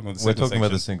 Now we're talking about the single section.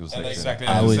 About the single section. Exactly.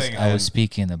 I was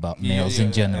speaking about males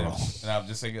in general. And I'm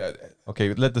just saying.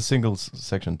 Okay, let the singles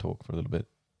section talk for a little bit.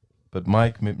 But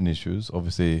my commitment issues,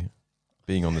 obviously,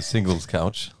 being on the singles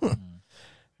couch,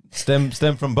 stem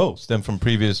from both. Stem from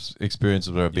previous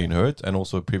experiences where I've been hurt, and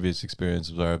also previous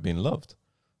experiences where I've been loved,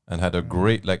 and had a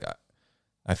great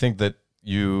I think that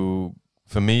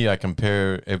for me, I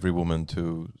compare every woman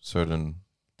to certain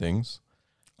things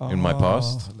in my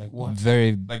past. Like what?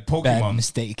 Very like Pokemon. bad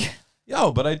mistake. Yeah,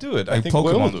 but I do it. I Like think we all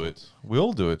Pokemon. do it. We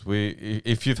all do it.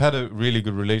 If you've had a really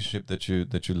good relationship that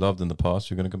you loved in the past,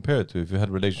 you're going to compare it to. If you had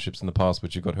relationships in the past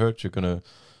which you got hurt, you're going to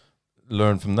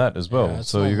learn from that as well. Yeah,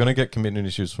 So you're going to get commitment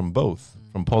issues from both,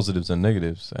 from positives and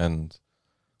negatives. And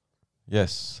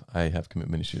yes, I have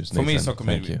commitment issues. For me, it's Nathan, not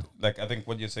thank commitment. you. Like I think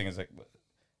what you're saying is like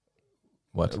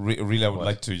What? Really, I would What?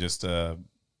 like to just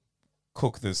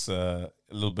cook this a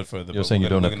little bit further. You're but saying we're you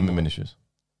don't gonna- have we're gonna commitment issues?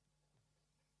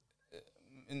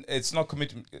 It's not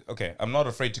commitment. Okay, I'm not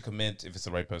afraid to commit if it's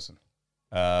the right person.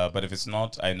 But if it's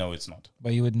not, I know it's not.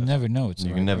 But you would never know. It's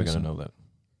You're never going to know that.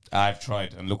 I've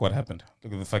tried, and look what happened.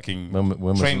 Look at the fucking. When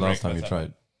was the train last wreck time you that's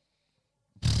tried?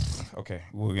 Okay,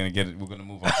 we're gonna get it. We're gonna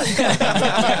move on. 'Cause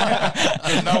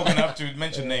now we're gonna have to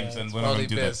mention names, and we're not probably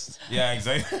gonna do best. that. Yeah,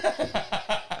 exactly.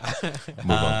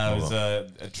 Move on. It was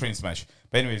a train smash.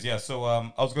 But anyways, yeah. So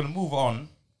I was gonna move on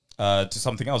to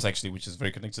something else actually, which is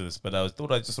very connected to this. But I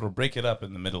thought I'd just sort of break it up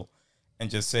in the middle and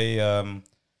just say,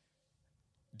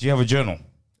 do you have a journal?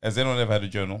 Has anyone ever had a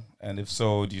journal? And if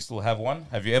so, do you still have one?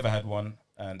 Have you ever had one?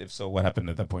 And if so, what happened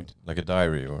at that point? Like a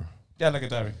diary or? Yeah, like a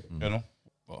diary journal.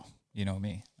 Well, you know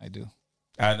me. I do.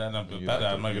 I'm You not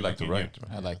like like to write.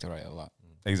 I like to write a lot.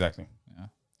 Exactly. Yeah.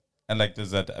 And like, does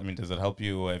that help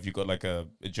you? Or have you got like a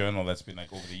journal that's been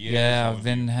like over the years? Yeah, How I've have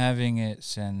been you- having it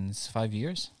since 5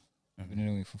 years. I've Mhm. been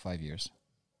doing it for 5 years.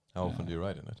 How often do you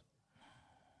write in it?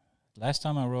 Last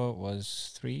time I wrote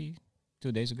was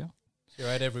 2 days ago. You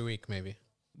write every week, maybe.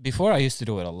 Before I used to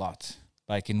do it a lot.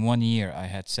 Like in 1 year, I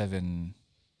had 7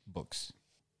 books,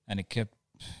 and it kept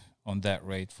on that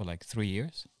rate for like 3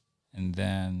 years, and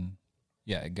then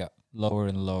it got lower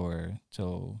and lower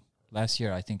till last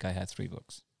year. I think I had 3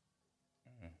 books.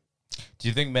 Do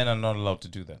you think men are not allowed to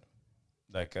do that?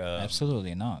 Like,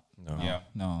 Absolutely not. No. Yeah.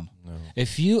 No. No.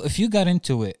 If you got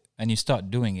into it and you start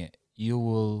doing it, you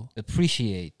will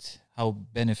appreciate how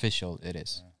beneficial it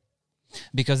is.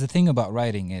 Because the thing about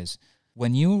writing is,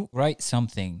 when you write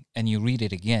something and you read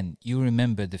it again, you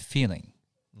remember the feeling,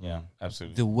 Yeah,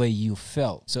 absolutely. the way you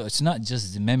felt. So it's not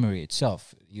just the memory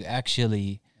itself. You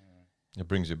actually, It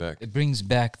brings you back. it brings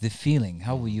back the feeling.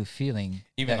 How were you feeling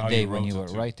Even how that day you when wrote you it were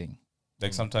too. writing?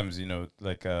 Like sometimes,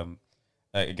 like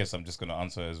I guess I'm just gonna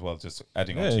answer as well, just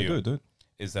adding on Yeah, to you. do it.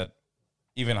 Is that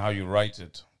even how you write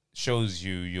it shows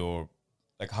you your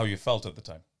like how you felt at the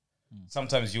time.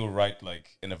 Sometimes you'll write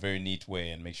like in a very neat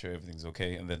way and make sure everything's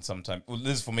okay, and then sometimes, well,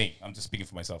 this is for me, I'm just speaking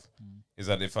for myself, is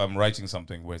that if I'm writing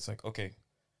something where it's like, okay,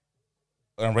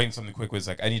 I'm writing something quick where it's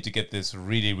like I need to get this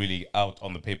really, really out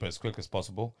on the paper as quick as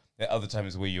possible. There are other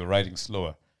times where you're writing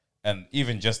slower, and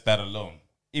even just that alone,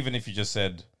 even if you just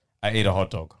said I ate a hot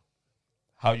dog,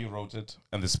 how you wrote it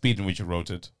and the speed in which you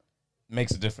wrote it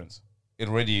makes a difference. It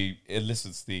already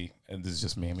elicits and this is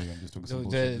just me, maybe I'm just talking some The-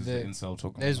 bullshit. This the- is the incel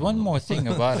talking. There's one more thing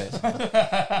about it,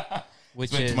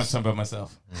 which Spent too much is, time by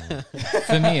myself.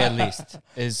 for me at least,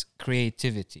 is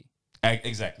creativity.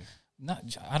 Exactly.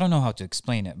 I don't know how to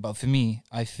explain it, but for me,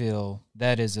 I feel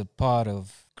that is a part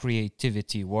of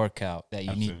creativity workout that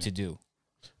you need to do.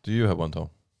 Do you have one, Tom?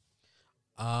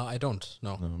 I don't.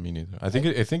 No. No, me neither. I think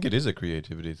it is a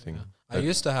creativity thing. I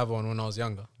used to have one when I was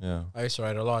younger. Yeah. I used to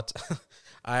write a lot.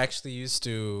 I actually used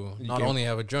to not only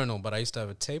have a journal, but I used to have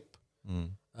a tape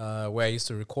where I used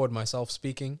to record myself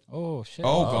speaking. Oh shit!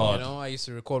 Oh, God. You know, I used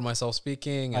to record myself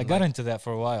speaking. I And got into that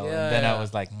for a while, Yeah, and then yeah. I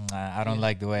was like, nah, I don't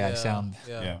like the way I sound.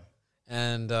 Yeah.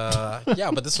 And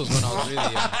yeah, but this was when I was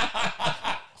really young.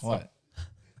 What?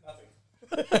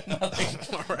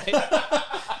 All right.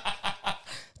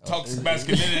 Toxic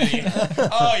masculinity.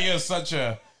 Oh, you're such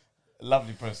a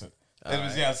lovely person.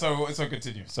 Anyways, yeah, so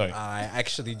continue. Sorry. I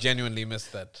actually genuinely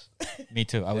missed that. Me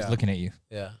too. I was Yeah. looking at you.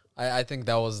 Yeah. I think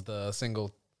that was the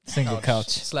single Couch.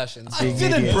 slash I insane.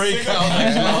 didn't break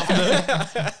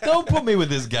out. Don't put me with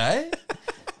this guy.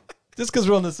 Just because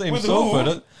we're on the same With sofa. who?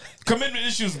 don't- Commitment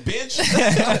issues, bitch.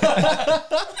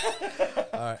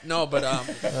 No, but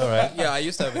All right. yeah, I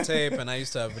used to have a tape and I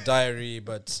used to have a diary,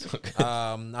 but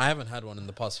I haven't had one in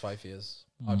the past 5 years.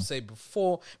 I'd say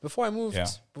before I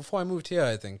moved here,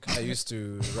 I think I used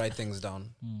to write things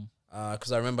down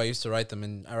because I remember I used to write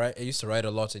them I used to write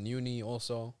a lot in uni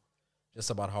also, just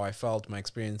about how I felt, my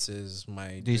experiences,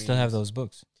 my. Do you still have dreams. those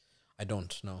books? I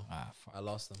don't know. Fuck. I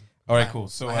lost them. All right, cool.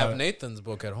 So I have Nathan's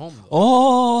book at home. Though.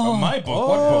 Oh, my book.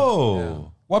 What book?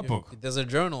 Oh. What book? There's a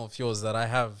journal of yours that I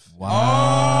have. wow!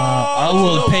 I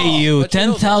will pay you But you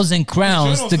know 10,000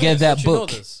 crowns journal's to get this, that But you know book.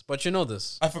 this. But you know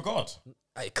this. I forgot.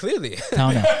 Clearly.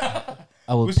 Towner,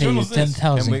 I will Which pay you journal's this?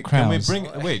 10,000 crowns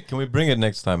Can we bring it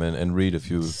next time and read a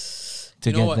few? to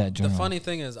You know get what? that journal. The funny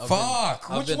thing is, Fuck.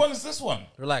 Which one is this one?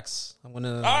 Relax. I'm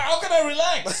gonna. How can I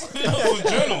relax? It's a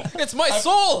journal. It's my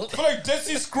soul. I feel like Dead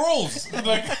Sea Scrolls.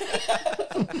 Like,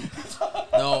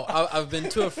 No, I've been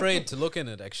too afraid to look in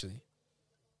it. Actually,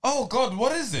 oh God,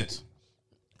 what is it?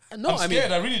 no. I'm I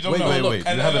scared. mean, I really don't Wait, know. wait, Look, wait. and-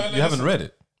 You and- haven't and listen. read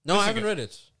it. no, I listen, haven't guys. read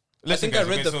it. Listen, I think I guys,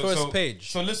 read okay, the so- first so-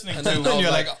 page. So listening And to then I was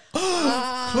you're like,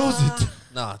 Close it.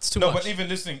 nah, it's too no, much. but even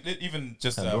listening, even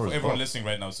just for Pandora's everyone box. listening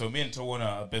right now. So me and Tawana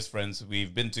are best friends.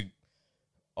 We've been to,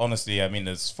 honestly, I mean,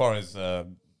 as far as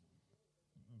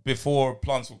before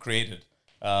plants were created,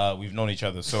 we've known each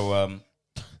other. So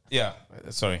yeah,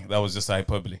 sorry, that was just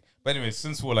hyperbole. But anyway,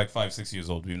 since we're like 5-6 years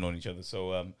old, we've known each other.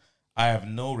 So I have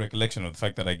no recollection of the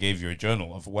fact that I gave you a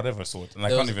journal of whatever sort, and I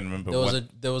can't even remember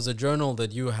what. There was a journal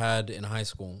that you had in high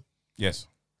school, Yes.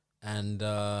 and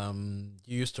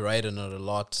you used to write in it a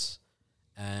lot,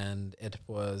 and it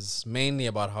was mainly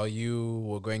about how you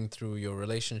were going through your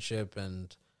relationship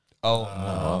and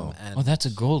Oh and Oh, that's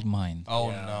a gold mine. Oh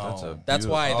yeah. no. that's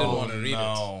why I didn't Oh, want to read it.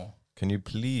 no. Can you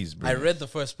please bring I it? read the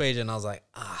first page and I was like,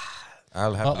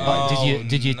 I'll have But, to. but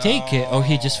did you take it, or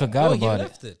he just forgot no, he about it?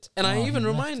 left it. And I Oh, even he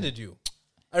left reminded you.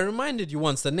 I reminded you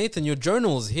once that Nathan, your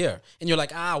journal's here, and you're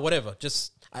like, whatever,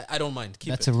 just I don't mind.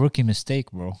 Keep That's it. a rookie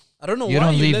mistake, bro. I don't know You why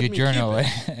don't you leave let your me journal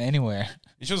keep it. anywhere.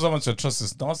 It shows how much I trust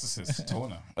this narcissist,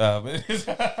 Tawana.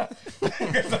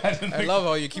 I love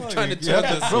how you keep trying to turn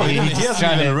this. Bro, he He's hasn't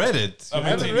trying even to- read it. I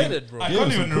haven't read it, bro. I Give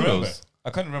can't him even some remember. kudos. I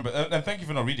can't remember. And thank you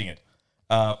for not reading it.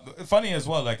 Funny as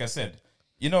well, like I said.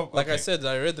 You know, Like I okay. said,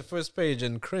 I read the first page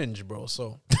and cringe, bro.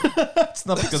 So It's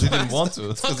not because he didn't want to.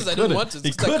 it's not because I didn't want to. It's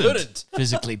He 'cause I couldn't.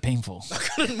 Physically painful. I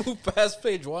couldn't move past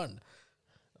page 1.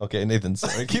 Okay, Nathan,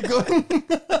 sorry. Keep going.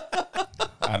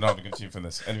 I'm not going to continue from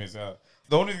this. Anyways, the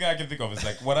only thing I can think of is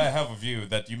like what I have of you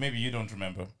that maybe you don't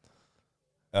remember.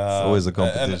 It's always a and-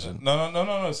 competition. No,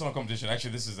 it's not a competition.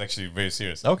 Actually, this is actually very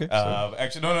serious. Okay, sorry.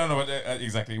 Actually, no. But,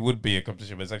 exactly, it would be a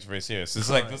competition, but it's actually very serious. It's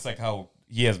like this, like how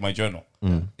he has my journal.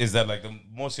 Is that like the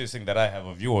most serious thing that I have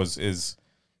of yours is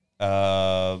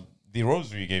the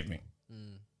rosary you gave me.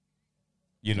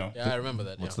 You know. Yeah, I remember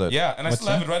that. What's yeah. that? Yeah, and I What's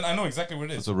still have it right. I know exactly where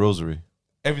it is. It's a rosary.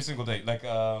 Every single day. Like,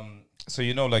 so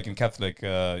you know, like in Catholic,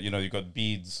 you got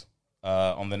beads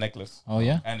on the necklace. Oh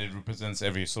yeah. And it represents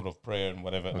every sort of prayer and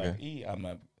whatever. Okay.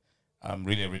 Like, I'm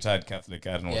really a retired Catholic.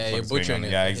 I don't know Yeah, what you're the fuck's going on. butchering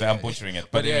it. Yeah, Yeah, exactly. I'm yeah. butchering it.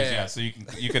 But But yeah, anyways, yeah. so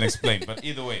you can explain. But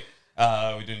either way,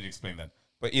 we didn't explain that.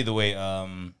 But either way,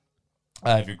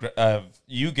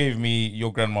 you gave me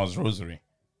your grandma's rosary.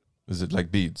 Is it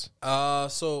like beads?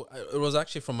 So it was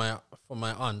actually from my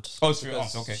aunt. Oh, it's your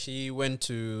aunt, because okay. She went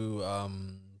to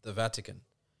the Vatican,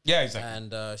 Yeah, exactly.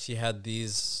 and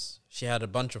she had a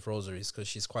bunch of rosaries because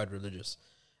she's quite religious,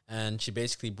 and she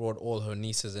basically brought all her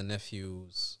nieces and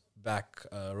nephews back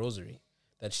a rosary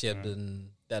that she had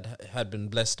been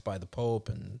blessed by the Pope,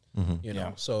 and you know,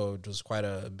 Yeah. so it was quite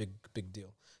a big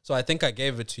deal. So I think I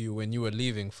gave it to you when you were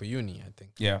leaving for uni, I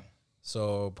think. Yeah.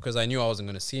 So because I knew I wasn't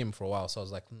going to see him for a while, so I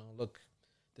was like, no, look,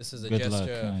 this is a Good luck,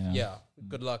 gesture. yeah.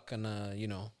 Good luck and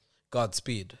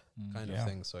Godspeed kind Yeah. of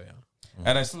thing. So yeah.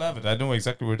 And I still have it. I know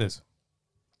exactly where it is.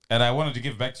 And I wanted to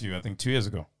give back to you, I think 2 years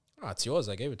ago. It's yours.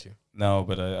 I gave it to you. No,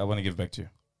 but I want to give back to you.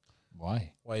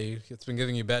 Why? Why it's been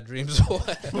giving you bad dreams? Or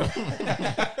what?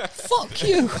 Fuck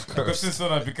you. Because since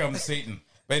then I've become Satan.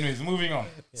 But anyways, moving on.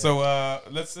 So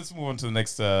let's move on to the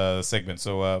next segment.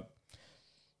 So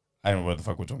I don't know what the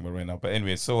fuck we're talking about right now. But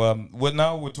anyway, so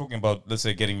we're talking about, let's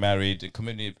say, getting married,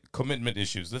 commitment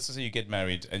issues. Let's just say you get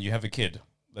married and you have a kid.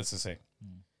 Let's just say.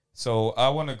 So I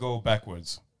want to go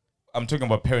backwards. I'm talking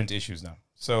about parent issues now.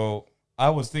 So I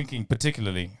was thinking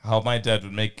particularly how my dad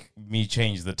would make me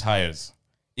change the tires,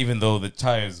 even though the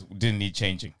tires didn't need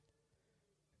changing.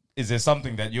 Is there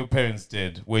something that your parents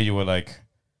did where you were like,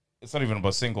 it's not even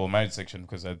about single or married section,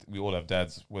 because we all have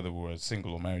dads, whether we're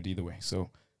single or married, either way. So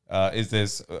is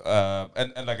this,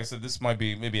 and like I said, this might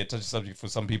be maybe a touchy subject for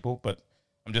some people, but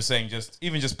I'm just saying,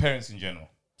 even parents in general.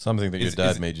 Something that your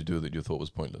dad made you do that you thought was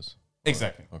pointless.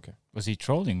 Exactly. Okay. Was he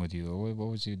trolling with you, or what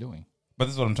was he doing? But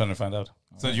this is what I'm trying to find out.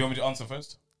 So do you want me to answer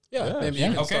first? Yeah, maybe yeah.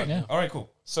 you can Okay. start. Yeah. All right,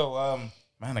 cool. So,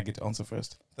 man, I get to answer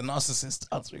first. The narcissist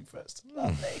answering first.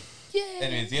 Lovely. Yay.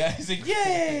 Anyways, yeah, he's like,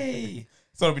 yay.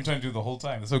 That's what I've been trying to do the whole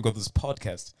time. That's why I got this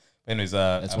podcast. Anyways,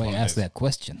 That's why you asked that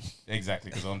question. Exactly,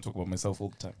 because I don't talk about myself all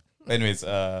the time. Anyways,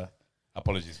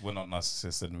 apologies. We're not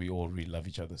narcissists and we all really love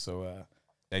each other. So,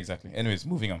 exactly. Anyways,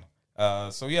 moving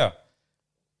on. So, yeah.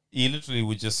 He literally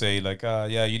would just say, like,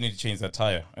 yeah, you need to change that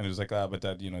tire. And it was like, but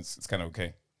Dad, it's kind of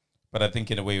okay. But I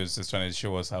think in a way he was just trying to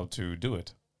show us how to do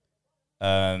it.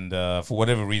 And for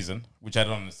whatever reason, which I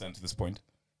don't understand to this point,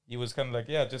 he was kind of like,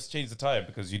 yeah, just change the tire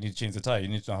because you need to change the tire. You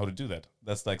need to know how to do that.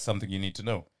 That's like something you need to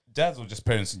know. Dads or just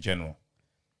parents in general.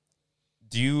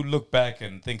 Do you look back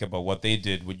and think about what they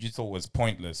did, what you thought was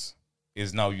pointless,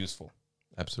 is now useful?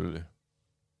 Absolutely.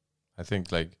 I think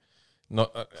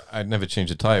I'd never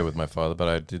changed a tire with my father, but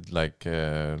I did like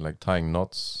tying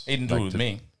knots. He didn't do it with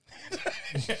me.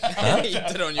 You did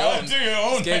it on your own. Do your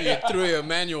own. Threw your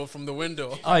manual from the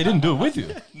window. I didn't do it with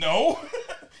you. No.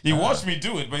 He watched me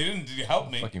do it, but he didn't help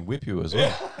me. Fucking whip you as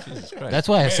well. Jesus Christ. That's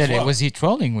why I said well. it. Was he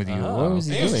trolling with you? What was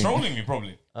he He was doing? trolling me,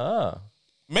 probably.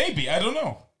 Maybe, I don't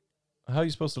know. How are you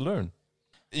supposed to learn?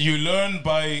 You learn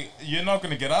you're not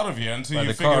going to get out of here until By you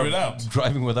the figure car it out.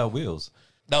 Driving without wheels.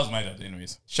 That was my dad,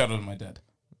 anyways. Shout out to my dad.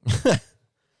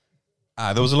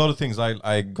 There was a lot of things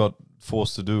I got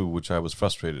forced to do, which I was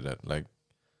frustrated at. Like,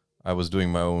 I was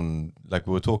doing my own, like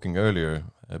we were talking earlier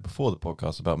before the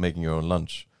podcast about making your own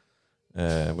lunch.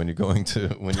 When you're going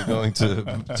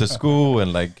to school,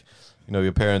 and like,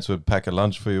 your parents would pack a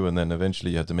lunch for you, and then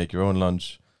eventually you had to make your own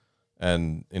lunch.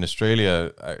 And in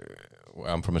Australia,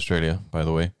 I'm from Australia, by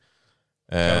the way.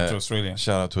 Shout out to Australia.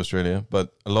 Shout out to Australia.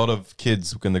 But a lot of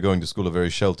kids, when they're going to school, are very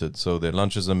sheltered. So their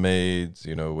lunches are made.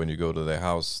 When you go to their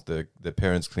house, their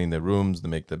parents clean their rooms, they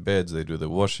make their beds, they do their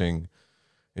washing.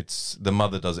 It's the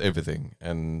mother does everything.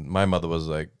 And my mother was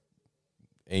like,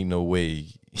 ain't no way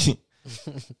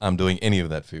I'm doing any of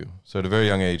that for you. So at a very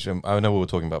young age, I know we were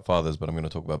talking about fathers, but I'm going to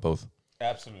talk about both.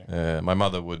 Absolutely. My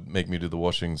mother would make me do the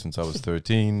washing since I was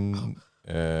 13.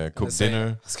 Cook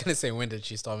dinner. I was gonna say, when did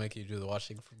she start making you do the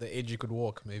washing? From the age you could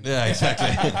walk, maybe. Yeah, exactly.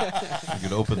 You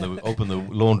could open the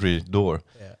laundry door.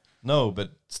 Yeah. No,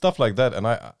 but stuff like that, and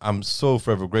I'm so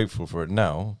forever grateful for it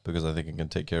now, because I think I can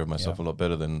take care of myself a lot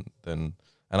better than and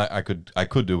I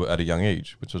could do it at a young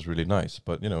age, which was really nice.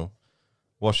 But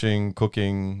washing,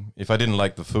 cooking. If I didn't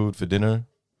like the food for dinner,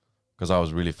 because I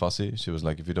was really fussy, she was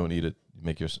like, if you don't eat it,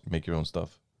 make your own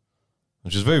stuff.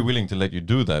 And she's very willing to let you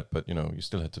do that, but you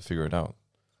still had to figure it out.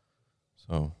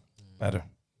 So Better.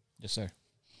 Yes, sir.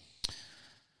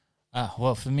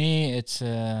 Well, for me, it's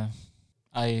I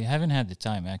haven't had the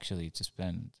time actually to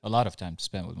spend a lot of time to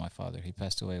spend with my father. He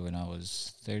passed away when I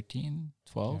was 13,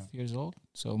 12 years old.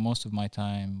 So most of my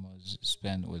time was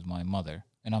spent with my mother.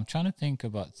 And I'm trying to think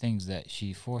about things that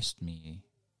she forced me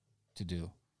to do.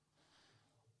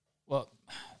 Well,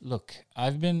 look,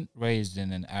 I've been raised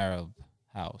in an Arab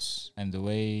house, and the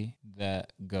way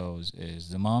that goes is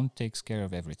the mom takes care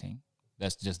of everything.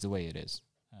 That's just the way it is.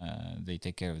 They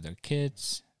take care of their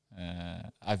kids.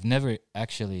 I've never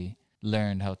actually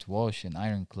learned how to wash and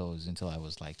iron clothes until I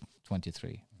was like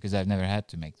 23, because I've never had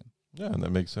to make them. yeah, and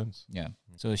that makes sense. Yeah.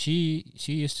 So she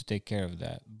used to take care of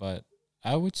that, but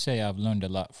I would say I've learned a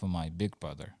lot from my big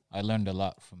brother. I learned a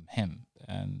lot from him,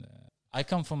 and I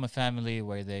come from a family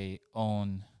where they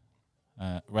own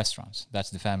restaurants.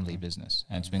 That's the family business,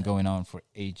 and it's been going on for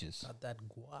ages. Not that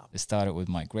guap. It started with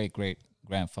my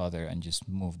great-great-grandfather and just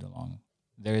moved along.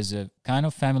 There is a kind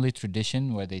of family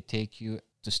tradition where they take you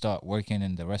to start working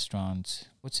in the restaurant.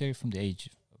 What's say from the age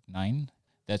of 9?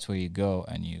 That's where you go,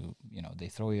 and they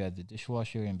throw you at the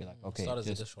dishwasher and be like, okay, Start as a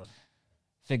just dishwasher.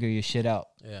 figure your shit out.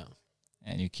 Yeah.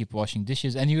 and you keep washing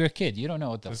dishes, and you're a kid. You don't know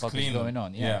what the Just fuck clean is them. going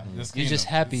on. Yeah, Yeah. just You're clean just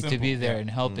them. happy It's to be simple, there yeah. and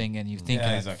helping, and you think,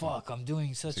 Yeah, exactly. "Fuck, I'm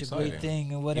doing such a exciting. great thing,"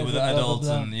 or Yeah, whatever. with the blah, blah, adults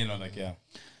blah. and like you're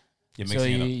So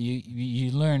mixing it up.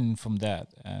 you learn from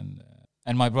that,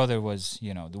 and my brother was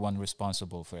the one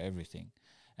responsible for everything,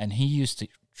 and he used to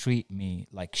treat me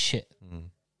like shit,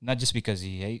 not just because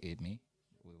he hated me.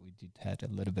 We did had a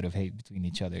little bit of hate between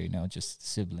each other, just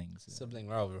siblings. Sibling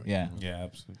rivalry. Yeah, Yeah,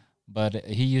 absolutely. but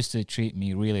he used to treat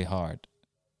me really hard,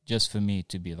 just for me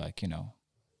to be like He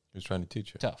was trying to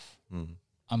teach you. tough. Mm.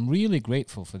 I'm really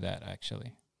grateful for that,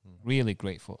 actually. Really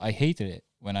grateful. I hated it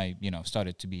when I,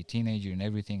 started to be a teenager and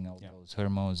everything, all those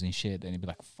hormones and shit. And he'd be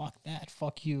like, fuck that,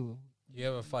 fuck you. You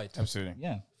ever fight? Absolutely.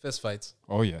 Yeah. Fist fights.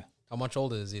 Oh, yeah. How much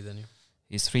older is he than you?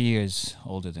 He's 3 years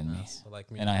older than me. So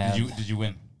like me. And I have. Did you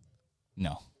win?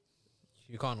 No.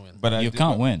 You can't win. But You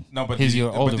can't win. No, but He's did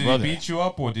your older did brother. he beat you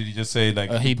up, or did he just say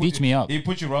like He beat me up. He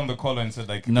put you around the collar and said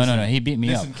like, No. "Listen, He beat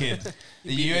me up. Listen, kid,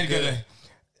 you ain't gonna.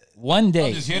 One day.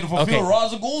 I'm just here to fulfill okay.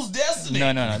 Ra's al Ghul's destiny."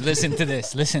 No. Listen to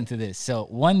this. Listen to this. So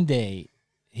one day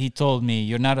he told me,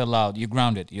 you're not allowed, you're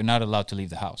grounded. You're not allowed to leave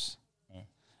the house.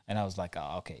 And I was like,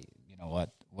 oh, okay, you know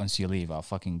what? Once you leave, I'll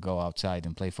fucking go outside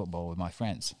and play football with my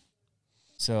friends.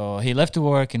 So he left to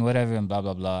work and whatever and blah,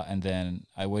 blah, blah. And then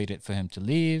I waited for him to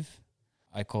leave.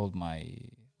 I called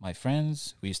my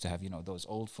friends. We used to have, those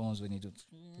old phones when you do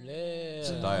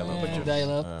Dial-up.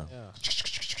 dial up. Yeah.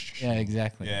 Yeah,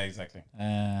 exactly. Yeah, exactly.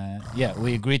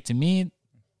 We agreed to meet.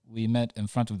 We met in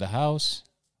front of the house.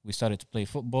 We started to play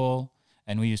football,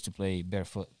 and we used to play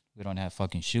barefoot. We don't have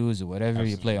fucking shoes or whatever.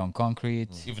 Absolutely. You play on concrete.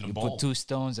 Even a you ball. put 2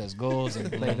 stones as goals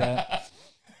and play that.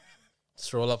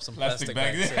 Just roll up some Plastic plastic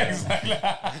bags. bags.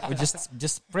 Yeah, exactly. Or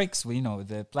just bricks with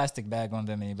the plastic bag on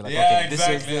them, and you'd be like, Yeah, okay,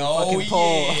 exactly. this is the Oh fucking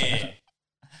pole. yeah.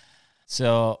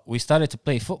 So we started to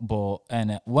play football,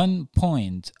 and at one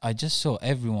point, I just saw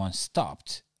everyone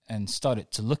stopped and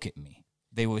started to look at me.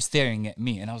 They were staring at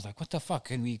me, and I was like, "What the fuck?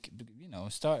 Can we,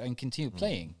 start and continue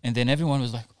playing?" And then everyone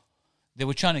was like, they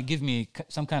were trying to give me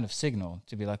some kind of signal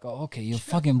to be like, "Oh, okay, your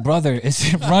fucking brother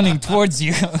is running towards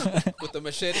you." With the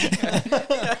machete.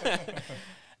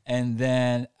 And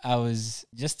then I was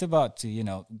just about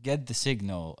to, get the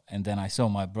signal, and then I saw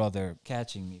my brother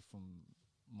catching me from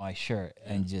my shirt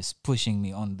and just pushing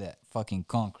me on that fucking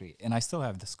concrete. And I still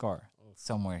have the scar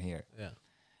somewhere here. Yeah.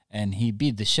 And he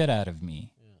beat the shit out of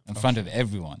me in front of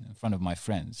everyone, in front of my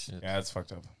friends. Yeah, that's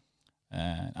fucked up.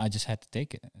 And I just had to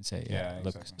take it and say, Yeah,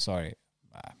 look, exactly. sorry,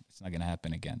 it's not going to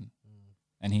happen again.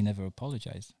 And he never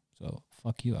apologized. So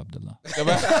fuck you, Abdullah.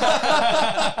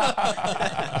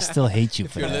 I still hate you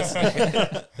for You're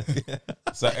that. listening.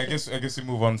 So I guess we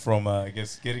move on from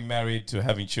getting married to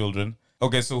having children.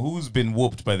 Okay, so who's been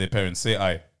whooped by their parents? Say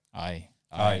I. I.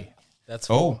 That's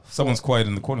Oh, someone's quiet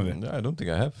in the corner there. No, I don't think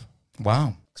I have.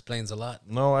 Wow. explains a lot.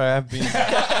 No, I have been.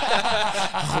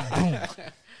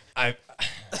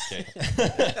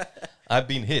 I've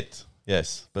been hit,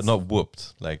 yes, but not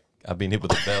whooped. Like I've been hit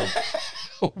with a belt.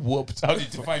 Whooped. How did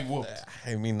you define whooped?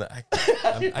 I mean, I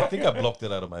think I blocked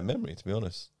it out of my memory, to be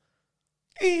honest.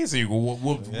 Easy. You go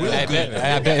whooped Yeah. real I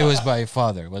good. bet it was by your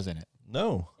father, wasn't it?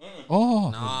 No, Oh,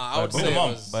 Nah, I would With say the it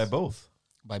mom. was. by both.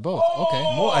 by both.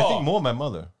 Okay. More, I think more my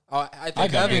mother. I think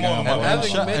got having, you now, Mama.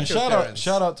 having met And your parents.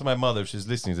 shout out to my mother if she's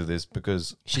listening to this,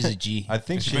 because She's a G. I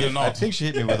think She she better hit, not. I think she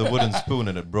hit me with a wooden spoon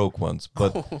and it broke once,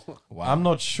 but I'm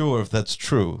not sure if that's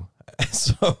true.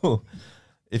 So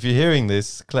if you're hearing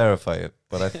this, clarify it.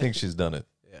 But I think she's done it.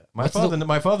 Yeah. My What's father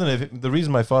never. The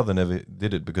reason my father never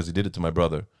did it because he did it to my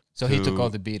brother. So he took to- all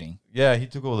the beating. Yeah, he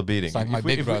took all the beating. It's like my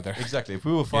big brother. Exactly. If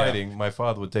we were fighting, my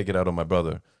father would take it out on my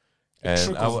brother, and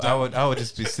trickles I would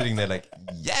just be sitting there like,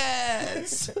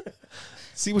 yes,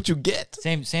 see what you get.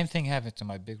 Same thing happened to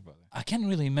my big brother. I can't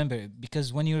really remember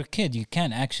because when you're a kid, you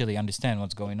can't actually understand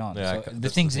what's going on. Yeah, So the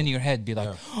that's things the in thing. your head be like,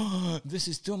 oh, this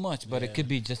is too much, but it could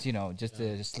be just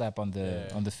a slap on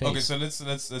the face. Okay, so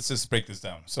let's just break this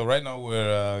down. So right now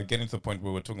we're getting to the point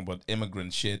where we're talking about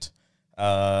immigrant shit,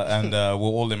 and we're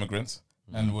all immigrants,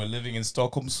 and we're living in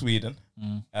Stockholm, Sweden,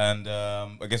 and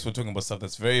I guess we're talking about stuff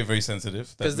that's very, very sensitive.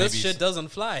 that Because this maybe shit doesn't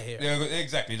fly here. yeah,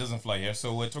 exactly, it doesn't fly here.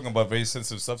 So we're talking about very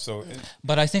sensitive stuff. So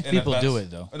But I think in people do advance-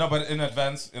 it though. No, but in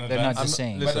advance, They're not just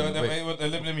saying. But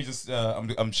Listen, let me just.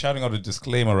 I'm shouting out a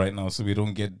disclaimer right now, so we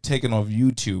don't get taken off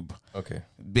YouTube, Okay.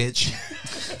 bitch.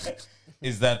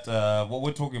 Is that what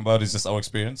we're talking about? Is just our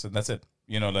experience, and that's it.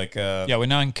 Yeah, we're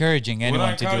not encouraging we're anyone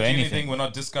not to do encouraging anything. We're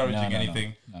not discouraging No.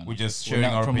 anything. No. We're just We're sharing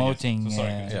not our promoting, opinions. So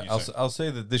sorry, yeah. continue, Yeah, sorry. I'll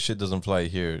say that this shit doesn't fly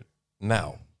here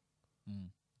now. Mm.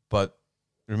 But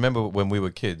remember when we were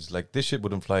kids, like this shit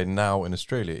wouldn't fly now in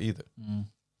Australia either. Mm.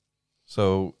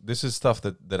 So this is stuff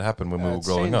that happened when we were It's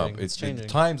growing changing, up. it's changing.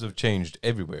 Times have changed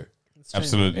everywhere. It's changing.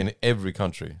 Absolutely. In every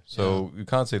country. So you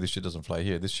can't say this shit doesn't fly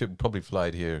here. This shit probably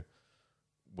flied here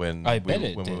when I we, bet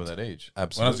it when we were did. that age. When I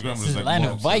was Absolutely. growing up, it This was is the like land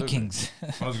Mortal- of Vikings.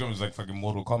 when I was growing up, it was like fucking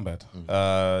Mortal Kombat.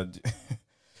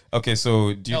 Okay,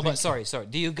 so do you No, think but sorry.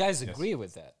 Do you guys agree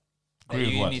with that? That Agree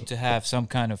with you what? need to have some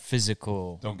kind of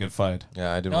physical. don't get fired?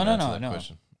 Yeah, I didn't No, want to no, answer no, that no.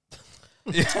 question.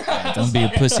 Don't be a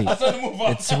pussy.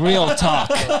 It's real talk.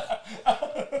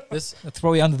 This I'll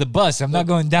throw you under the bus. I'm not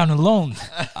going down alone.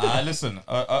 Listen,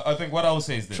 I think what I will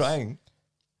say is this. Trying.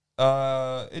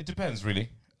 It depends, really.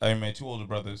 I mean, my two older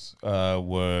brothers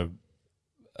were,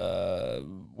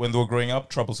 when they were growing up,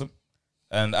 troublesome.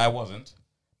 And I wasn't.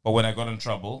 But when I got in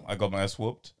trouble, I got my ass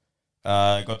whooped.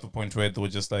 I got to the point where they were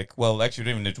just like, well, actually, you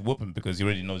don't even need to whoop him because he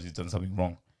already knows he's done something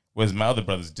wrong. Whereas my other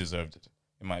brothers deserved it,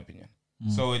 in my opinion.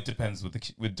 So it depends with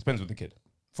it depends with the kid.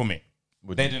 For me.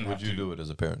 Would They you, didn't would have you to. do it as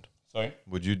a parent? Sorry?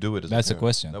 Would you do it as That's a the parent?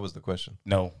 question. That was the question.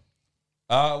 No.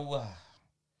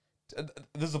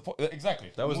 There's a point.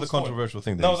 Exactly. That was the Moves forward. controversial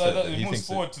thing that No, he said. that, that it he moves thinks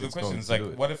forward to the it's question. going It's to like, do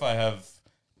it. what if I have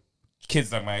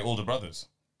kids like my older brothers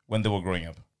when they were growing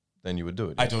up? Then you would do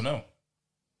it. I yes. don't know.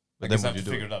 But I then guess I would have you to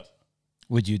do figure it? it out.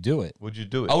 Would you do it? Would you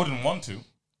do it? I wouldn't want to,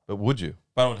 But would you?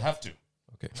 but I would have to.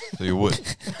 Okay, so you would.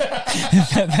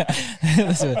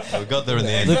 Listen, We got there in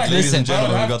the end. Look, Ladies listen, and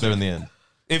gentlemen, I we don't got there in the end.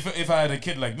 If I had a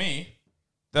kid like me,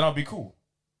 then I'd be cool.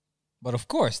 but of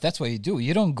course, that's what you do.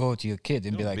 You don't go to your kid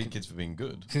and You be don't like beat kids for being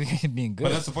good. being But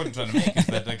good. that's the point I'm trying to make. Is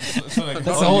that like, so like,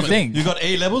 That's the whole thing. You got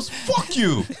A levels? Fuck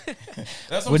you!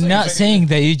 That's what We're I'm not Like, saying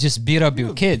that you just beat up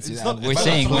your kids. it's not- We're it's not-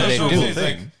 saying that's what they what I'm I'm do. saying.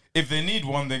 saying. Like, if they need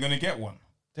one, they're gonna get one.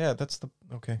 Yeah, that's the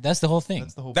okay. That's the whole thing.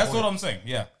 That's the whole. That's point. what I'm saying.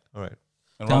 Yeah, All right.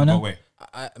 in a roundabout Donna? way.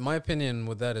 my opinion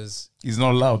with that is He's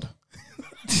not allowed.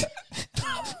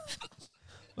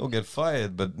 Don't get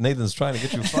fired, but Nathan's trying to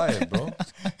get you fired, bro.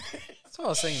 that's what I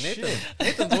was saying.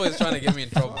 Nathan's always trying to get me in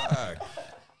trouble.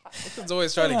 Nathan's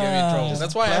always trying to get me in trouble.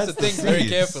 That's why I have to think very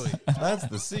carefully. That's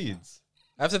the seeds.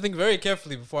 I have to think very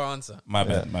carefully before I answer. My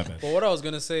bad. My bad. But what I was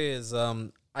gonna say is,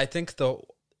 I think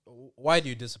why do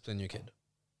you discipline your kid?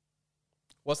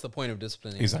 What's the point of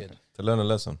disciplining Exactly. your kid? To learn a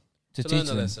lesson. to to teach learn a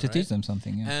them, lesson, to right? teach them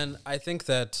something. Yeah. And I think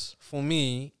that for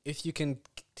me, if you can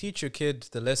teach your kid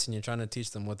the lesson you're trying to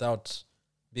teach them without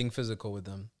being physical with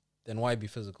them, then why be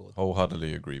physical with them?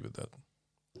 Wholeheartedly agree with that.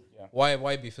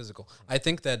 Why be physical? I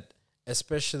think that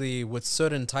especially with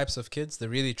certain types of kids, the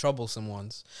really troublesome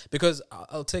ones. Because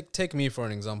I'll take me for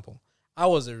an example. I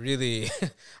was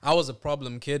a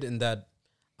problem kid in that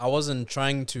I wasn't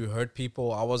trying to hurt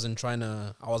people. I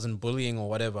wasn't bullying or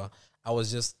whatever. I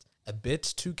was just a bit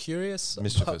too curious.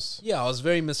 Mischievous. I was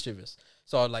very mischievous.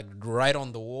 So I'd like write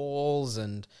on the walls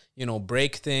and,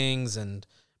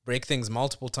 break things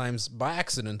multiple times by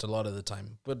accident a lot of the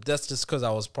time. But that's just because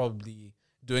I was probably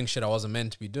doing shit I wasn't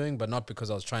meant to be doing, but not because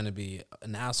I was trying to be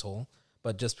an asshole,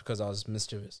 but just because I was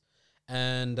mischievous.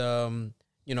 And,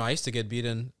 I used to get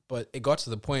beaten, but it got to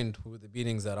the point with the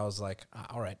beatings that I was like,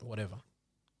 all right, whatever,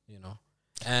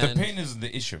 And, The pain isn't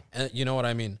the issue. and you know what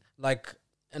I mean? Like,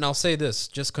 and I'll say this,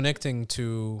 just connecting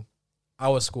to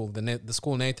our school, the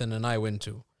school Nathan and I went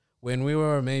to, when we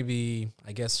were maybe,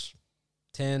 I guess,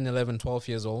 10, 11, 12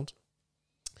 years old,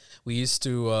 we used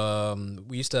to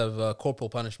have corporal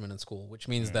punishment in school, which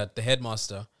means that the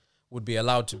headmaster would be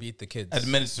allowed to beat the kids.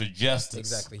 Administer justice.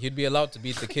 Exactly. He'd be allowed to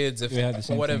beat the kids if, We had the for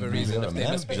same whatever thing. reason, Yeah, if they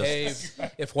man. misbehaved,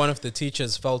 if one of the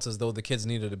teachers felt as though the kids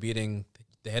needed a beating,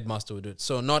 the headmaster would do it.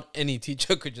 So not any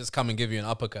teacher could just come and give you an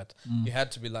uppercut. You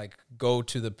had to be like, go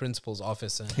to the principal's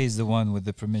office and He's the one with the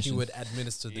he permission. would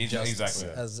administer the Exactly.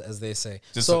 justice, as they say.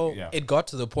 Just so yeah. it got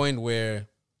to the point where,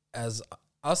 as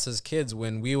us as kids,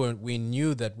 when we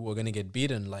knew that we were going to get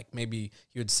beaten, like maybe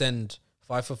you'd send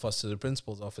 5 of us to the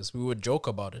principal's office, we would joke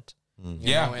about it. you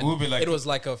Yeah, know, and we would be like, it was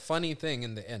like a funny thing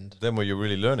in the end. Then were you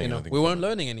really learning anything? We weren't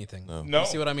learning anything. No. No. You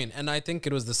see what I mean? And I think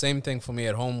it was the same thing for me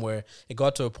at home, where it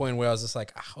got to a point where I was just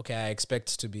like, okay, I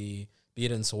expect to be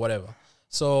beaten, so whatever.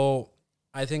 So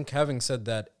I think, having said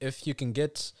that, if you can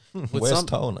get with Where's some,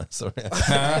 Tauna? Sorry.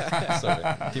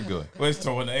 Sorry. Keep going. where's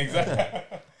Tone?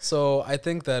 Exactly. so I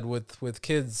think that with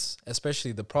kids,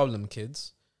 especially the problem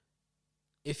kids,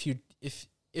 if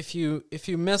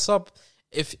you mess up,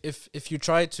 if you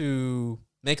try to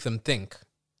make them think,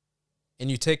 and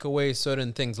you take away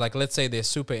certain things, like let's say they're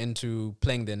super into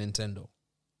playing their Nintendo,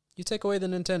 you take away the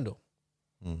Nintendo,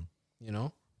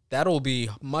 that'll be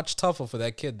much tougher for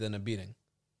that kid than a beating.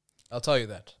 I'll tell you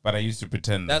that. But I used to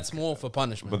pretend. That's more for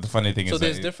punishment. But the funny thing So is,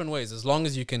 there's that different ways. As long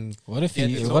as you can. What if Yeah,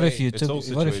 you it's what all- if you it's took all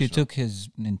what if you situational. took his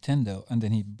Nintendo and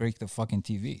then he break the fucking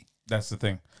TV? that's the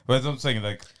thing. But I'm saying,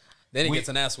 like, Then he gets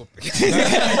an ass whooping.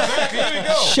 Exactly. Here we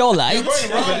go. Show light.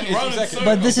 Round in circles.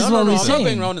 But this is what I'm we're not going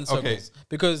saying. round in circles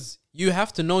because you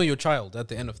have to know your child at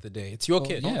the end of the day. It's your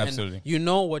kid. yeah. And Absolutely. you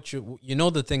know you know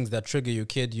the things that trigger your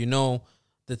kid. You know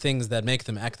the things that make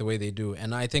them act the way they do.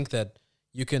 And I think that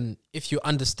you can, if you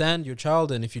understand your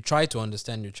child and if you try to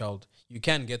understand your child, you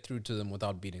can get through to them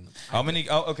without beating them. How many?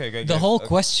 Oh, okay. The whole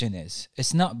question is,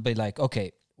 it's not be like,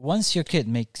 okay, once your kid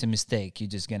makes a mistake, you're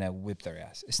just gonna whip their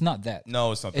ass. It's not that.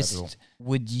 No, it's not that It's at all.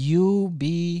 would you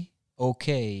be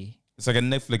okay It's like a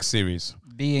Netflix series.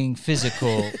 being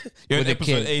physical You're with in a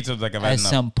episode kid 8 of like I've at had enough.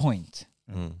 some point,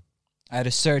 Mm. at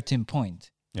a certain point?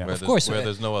 Yeah. Where Of there's- course, where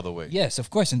there's no other way. Yes, of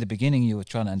course. In the beginning, you were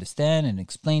trying to understand and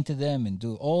explain to them and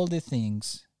do all the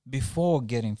things before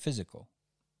getting physical.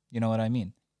 You know what I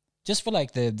mean? Just for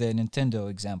like the Nintendo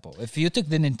example. If you took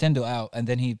the Nintendo out and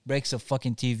then he breaks a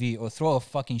fucking TV or throw a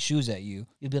fucking shoes at you,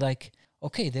 you'd be like,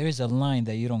 okay, there is a line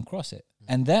that you don't cross it.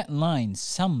 And that line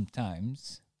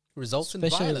sometimes Results in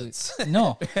Especially- violence.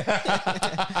 no.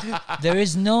 There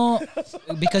is no,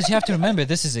 because you have to remember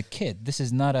this is a kid. This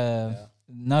is not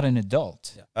not an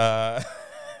adult.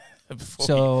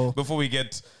 Before we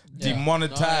get Yeah.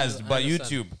 demonetized No, I by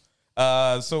understand.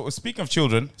 YouTube. So speaking of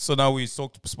children, so now we've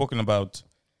spoken about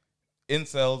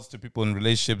incels, to people in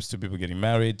relationships, to people getting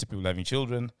married, to people having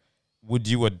children. Would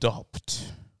you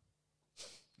adopt?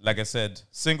 Like I said,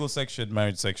 single section,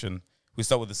 marriage section. We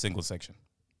start with the single section.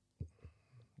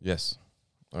 Yes,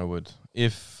 I would.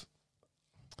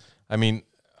 I mean,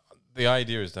 the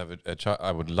idea is to have a child.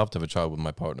 I would love to have a child with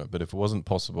my partner, but if it wasn't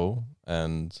possible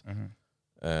and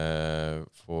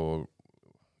for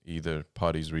either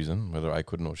party's reason, whether I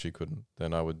couldn't or she couldn't,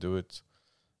 then I would do it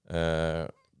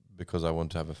because I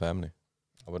want to have a family.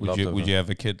 I would love to. Would you have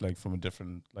a kid like from a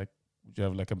different like? Would you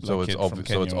have like a black So it's kid from obvious.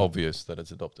 Kenya? So it's obvious that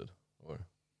it's adopted, or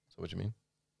so what you mean?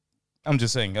 I'm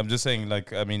just saying,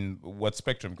 like, I mean, what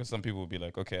spectrum? Because some people would be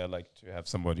like, okay, I like to have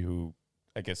somebody who,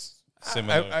 I guess,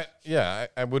 similar.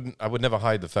 I wouldn't. I would never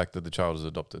hide the fact that the child is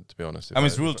adopted. To be honest, I mean,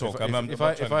 it's real talk.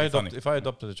 If I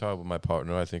adopted a child with my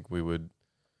partner, I think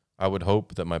I would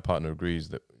hope that my partner agrees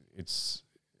that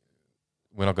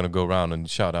we're not going to go around and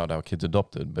shout out our kid's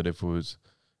adopted. But if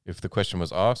the question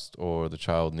was asked or the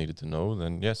child needed to know,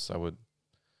 then yes, I would.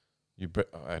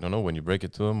 I don't know when you break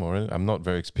it to them, or I'm not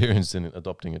very experienced in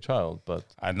adopting a child,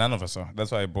 but None of us are. That's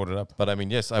why I brought it up. I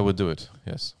mean, yes, I would do it.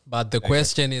 Yes. But the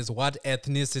question is, what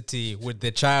ethnicity would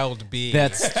the child be?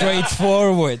 That's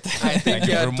straightforward. I think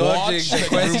you're very dodging much. the Thank you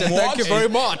question. very Thank you much. very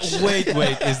much.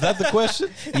 Wait, is that the question?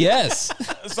 Yes.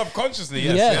 Subconsciously,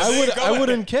 yes. Yes. I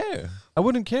wouldn't care. I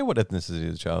wouldn't care what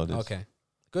ethnicity the child is. Okay,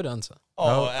 good answer.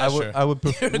 Oh, I would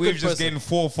prefer. We've just gained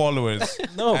 4 followers.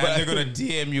 No, and but they're gonna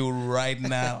DM you right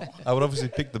now. I would obviously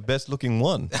pick the best looking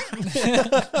one.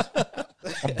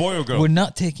 A boy or girl? We're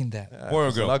not taking that. Boy or If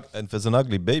it's an girl? and if it's an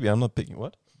ugly baby, I'm not picking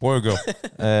what? Boy or girl?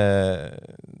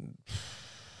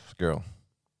 Girl.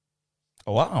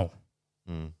 Oh, wow.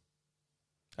 Mm.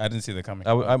 I didn't see that coming.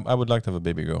 I would like to have a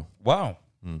baby girl. Wow.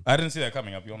 Mm. I didn't see that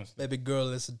coming, I'll be honest. Baby girl,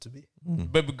 listen to me.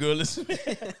 Baby girl, listen.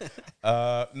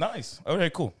 Nice. Okay,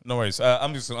 cool. No worries.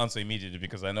 I'm just gonna answer immediately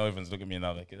because I know everyone's looking at me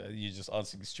now like you're just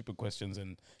asking stupid questions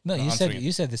and No, not answering it.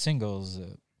 you said the singles.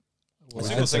 Well,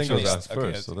 Single section was is- asked okay,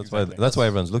 first, so yes, that's why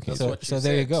everyone's looking. That's at it. what So you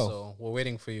there you said, go. So we're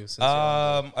waiting for you. Since you're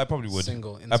I probably would.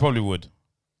 single. I probably would.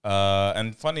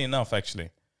 And funny enough, actually,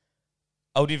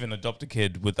 I would even adopt a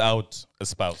kid without a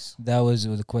spouse. That was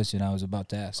the question I was about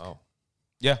to ask. Oh.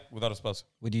 Yeah, without a spouse.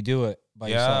 Would you do it by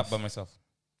yeah, yourself? by myself.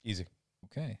 Easy.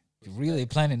 Okay. You're really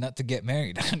planning not to get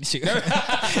married, aren't you? You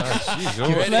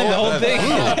planned the whole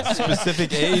thing.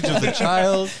 Specific age of the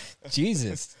child.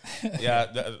 Jesus.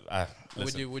 Yeah.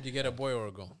 Would you get a boy or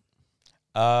a girl?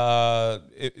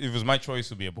 It was my choice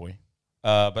to be a boy.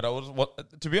 But I was,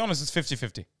 to be honest, it's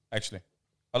 50-50, actually.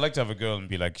 I'd like to have a girl and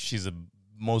be like, she's the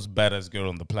most badass girl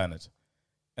on the planet.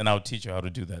 And I would teach her how to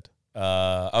do that.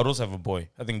 I would also have a boy.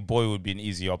 I think boy would be an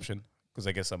easy option because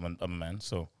I guess I'm a man.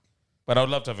 So, but I would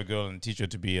love to have a girl and teach her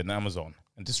to be an Amazon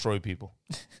and destroy people.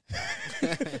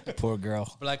 Poor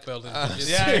girl. Black belt.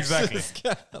 Yeah, exactly.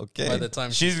 Okay. By the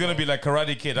time She's gonna be like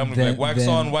Karate Kid. I'm gonna be like wax Then-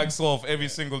 on, wax off every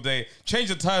single day. Change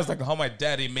the tires like how my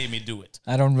daddy made me do it.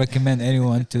 I don't recommend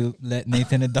anyone to let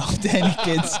Nathan adopt any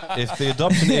kids. If the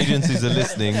adoption agencies are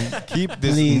listening, keep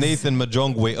this Please. Nathan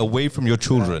Majongwe away from your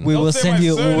children. We Don't will say send my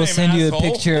you. We will surname, send you a asshole.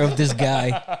 picture of this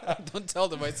guy. Don't tell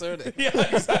them my surname.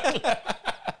 Yeah, exactly.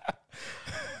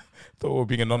 Thought we were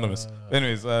being anonymous.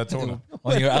 Anyways, Tona.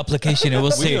 On your application, it will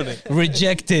say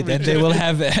rejected, and they will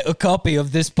have a copy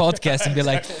of this podcast and be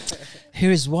like,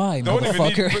 "Here's why, Don't even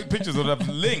motherfucker." need pictures. They'll have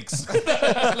links. They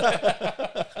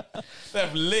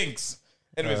have links.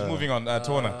 Anyways, moving on.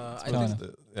 Tona. I Tona.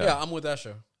 think, yeah, I'm with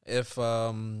Asher. If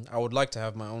I would like to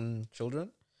have my own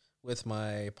children with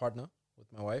my partner,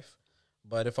 with my wife,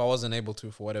 but if I wasn't able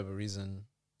to for whatever reason,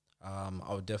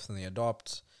 I would definitely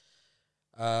adopt.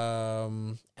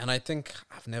 And I think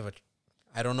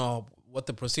I don't know what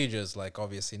the procedure is like.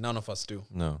 Obviously, none of us do.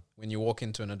 No. When you walk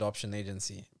into an adoption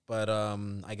agency, but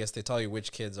I guess they tell you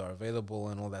which kids are available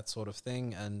and all that sort of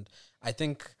thing. And I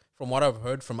think from what I've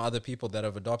heard from other people that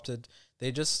have adopted,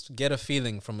 they just get a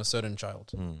feeling from a certain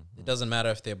child. It doesn't matter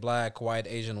if they're black, white,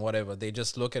 Asian, whatever. They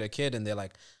just look at a kid and they're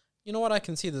like, you know what? I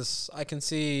can see this. I can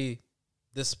see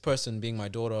this person being my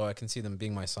daughter. Or I can see them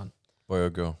being my son. Boy or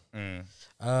girl?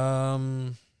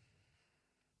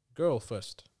 Girl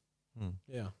first.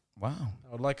 Yeah, Wow.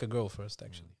 I would like a girl first.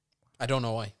 Actually, I don't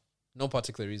know why. No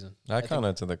particular reason. I can't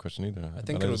answer that question either. I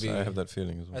think but it'll be- I have that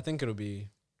feeling as well. I think it'll be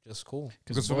just cool.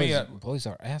 Because for me, boys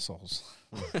are assholes.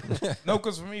 No,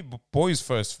 because for me, boys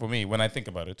first for me when I think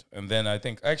about it. And then I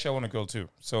think, actually, I want a girl too.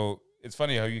 So it's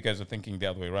funny how you guys are thinking the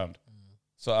other way around.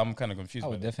 So I'm kind of confused I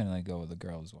by would that. definitely go with a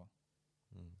girl as well.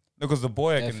 Because the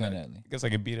boy, I Definitely. guess I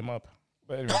can beat him up.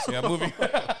 But anyways, yeah, moving.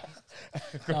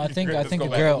 No, I think Let's a go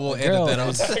back. girl, We'll edit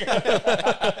is,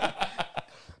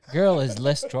 girl is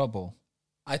less trouble.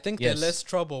 I think Yes. they're less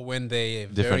trouble when they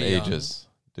Different very young. ages.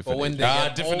 But Different when ages. they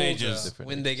get different older, ages. Different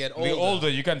when they get The older,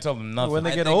 you can't tell them nothing. when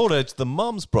they I get think- older, it's the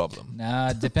mom's problem. Nah,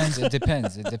 it depends. It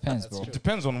depends. It depends, bro. true.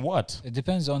 Depends on what. It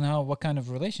depends on what kind of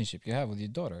relationship you have with your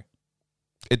daughter.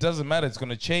 It doesn't matter. It's going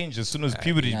to change as soon as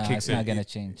puberty Nah, kicks it's in. not gonna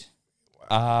change.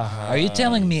 Ah. Are you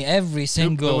telling me every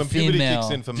single when puberty female?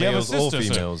 kicks in for Do you have a males or sister,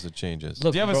 sir? females, it changes.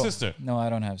 Look, Do you have a bro, sister? No, I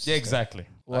don't have. A sister. Yeah, exactly.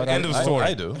 What End of I- story.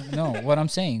 I do. No, what I'm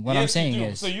saying. What I'm Yes, you saying do.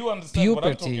 is So you understand what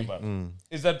I'm talking puberty. about.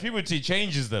 Is that puberty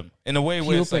changes them in a way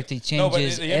where it's like, puberty no, but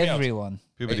changes hear me out. everyone,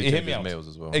 Puberty Hear me changes out. males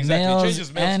as well. Exactly. It males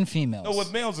changes males. and females. No,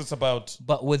 with males, it's about.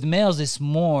 But with males, it's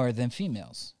more than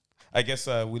females. I guess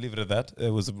we leave it at that. It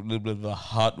was a little bit of a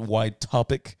hot white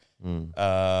topic.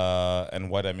 And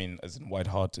white, I mean, as in white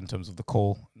hot in terms of the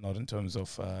coal, not in terms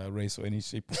of race or any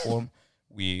shape or form.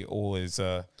 We always.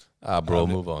 Bro,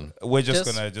 move on. We're just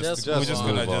Just- gonna just we're just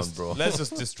move gonna on, just bro. let's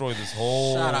just destroy this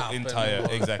whole Shut up and entire move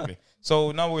on. exactly.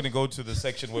 So now we're gonna go to the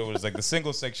section where it was like the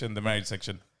single section, the married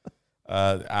section.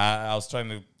 I was trying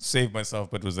to save myself,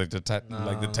 but it was like the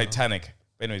Titanic.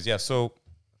 But anyways, yeah. So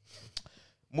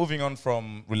moving on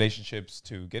from relationships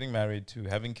to getting married to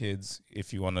having kids,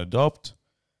 if you want to adopt.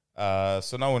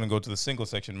 So now we're gonna go to the single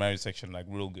section, married section, like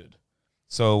real good.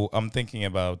 So I'm thinking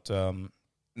about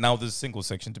now this single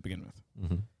section to begin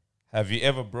with. Have you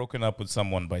ever broken up with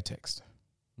someone by text?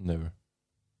 Never.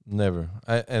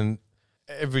 And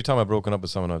every time I've broken up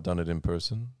with someone, I've done it in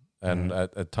person. And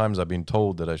at times I've been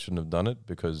told that I shouldn't have done it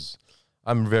because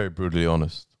I'm very brutally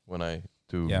honest when I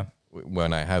do. Yeah.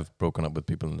 When I have broken up with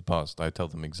people in the past, I tell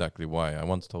them exactly why. I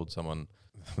once told someone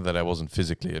that I wasn't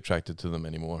physically attracted to them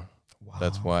anymore. Wow.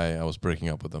 That's why I was breaking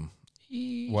up with them.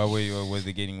 Why were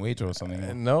they gaining weight or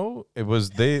something? No, it was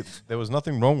they. There was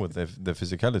nothing wrong with their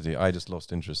physicality. I just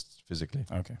lost interest physically,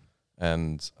 Okay.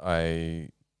 and I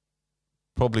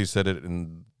probably said it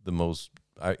in the most.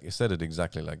 I said it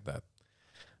exactly like that.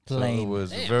 So it Plain.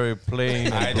 was very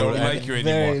plain. I and don't and- like you Very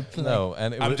anymore. plain. No,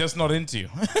 and it I'm was, just not into you.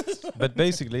 but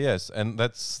basically yes, and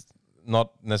that's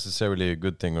not necessarily a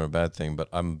good thing or a bad thing. But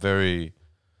I'm very.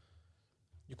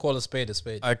 You call a spade a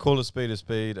spade. I call a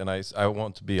spade, and I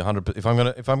want to be 100%.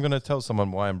 If I'm gonna tell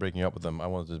someone why I'm breaking up with them, I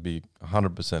want to be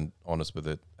 100% honest with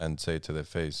it and say it to their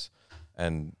face.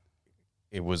 And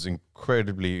it was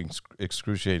incredibly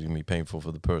excruciatingly painful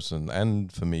for the person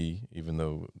and for me, even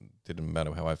though it didn't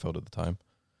matter how I felt at the time.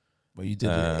 But you did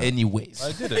it anyways.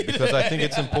 I did it because I think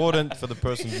it's important for the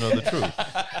person to know the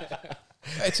truth.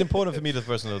 It's important for me the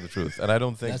person to know the truth, and I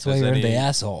don't think That's why there's you're any. the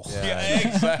asshole. Yeah,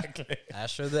 exactly.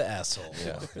 Asher the asshole.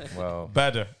 Yeah. Well,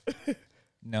 Better.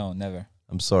 No, never.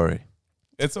 I'm sorry.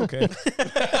 It's okay.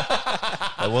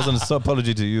 That wasn't an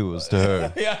apology to you; it was to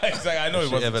her. Yeah, exactly. I know If it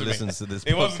she wasn't ever to me. listens to this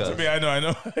It wasn't to podcast, me. I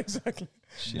know. Exactly.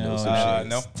 she No, knows who she is.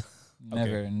 No.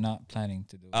 Never. Not planning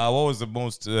to do. it. What was the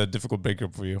most difficult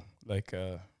breakup for you? Like,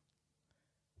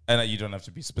 and you don't have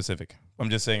to be specific. I'm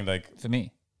just saying, like, For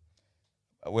me,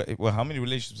 well, how many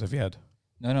relationships have you had?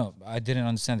 no. I didn't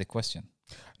understand the question.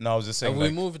 No, I was just saying. Have we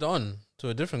Like, moved on to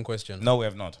a different question? no, we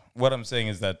have not. What I'm saying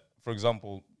is that, for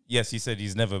example, yes, he said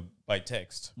he's never by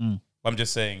text. I'm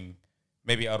just saying,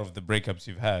 maybe out of the breakups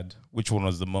you've had, which one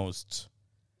was the most,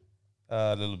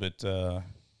 a little bit,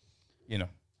 you know?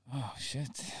 Oh shit.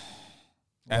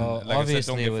 And Well, like I said, don't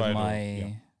obviously get with fired my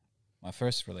or- my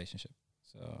first relationship.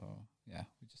 So yeah,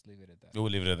 we just leave it at that. We'll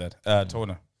leave it at that.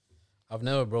 Tona. I've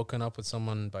never broken up with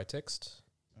someone by text.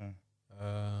 Mm.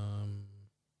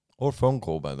 Or phone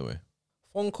call, by the way.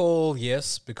 Phone call,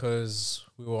 yes, because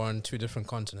we were on 2 different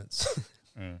continents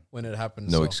when it happened.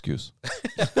 No so excuse.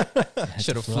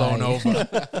 should have flown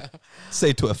over.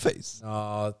 Say to her face.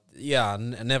 Yeah,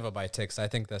 never by text. I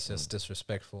think that's just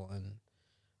disrespectful. And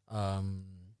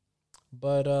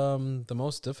but the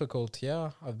most difficult,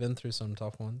 yeah, I've been through some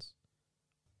tough ones.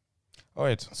 All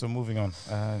right, so moving on.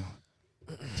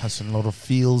 Touching a lot of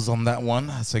feels on that one,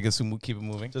 so I guess we'll keep it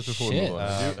moving. Just before we move on,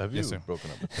 have you yes, sir. broken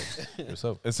up with text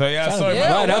yourself? So yeah, sorry.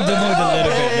 Yeah, right up the mood a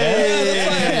little bit.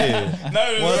 Yeah.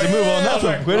 No, Wanted to move on that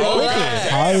one pretty quickly.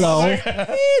 Hello.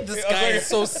 This guy is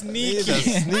so sneaky.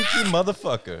 He's a sneaky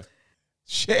motherfucker.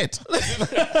 Shit.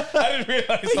 I didn't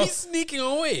realize. He's sneaking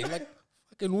away like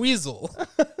fucking weasel.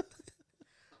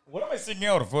 What am I singing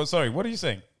out of? Sorry, what are you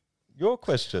saying? Your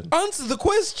question. Answer the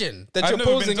question that I've you're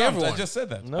never been posing dumped. everyone. I just said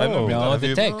that. No, I've never been No, dumped. the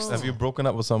you, text. Have you broken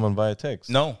up with someone via text?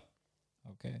 No,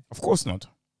 Okay. of course not.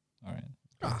 All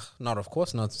right. Not of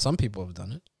course not. Some people have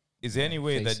done it. Is there any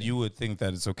way that Facing. you would think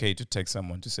that it's okay to text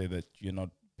someone to say that you're not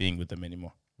being with them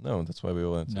anymore? No, that's why we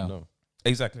all answered No. no.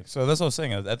 Exactly. So that's what I was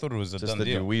saying. I thought it was a Just done that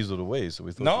you deal. weaseled away, so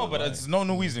we thought. No, you were but lying. it's no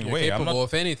wheezing You're way. I'm capable not.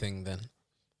 of anything then.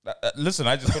 Listen,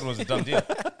 I just thought it was a done deal.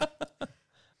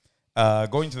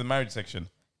 Going to the marriage section.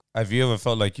 Have you ever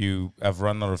felt like you have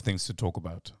run out of things to talk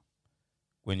about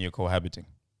when you're cohabiting?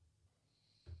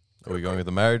 Are we going with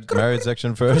the marriage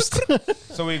section first?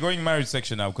 So we're going marriage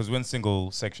section now because we're in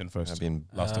single section first. I've been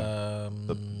Last time.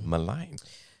 maligned.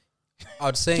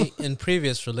 I'd say in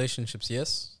previous relationships,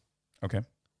 yes, Okay.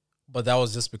 but that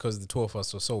was just because the 2 of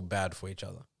us were so bad for each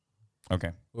other.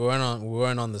 Okay. We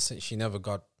weren't on the same. She never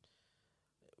got.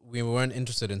 We weren't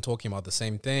interested in talking about the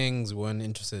same things. We weren't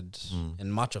interested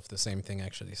in much of the same thing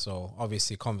actually. So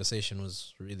obviously, conversation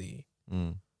was really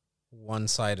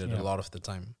one-sided Yeah. a lot of the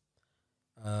time.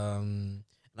 And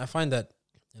I find that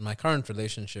in my current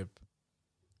relationship,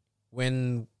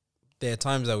 when there are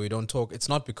times that we don't talk, it's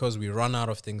not because we run out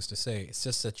of things to say. It's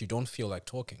just that you don't feel like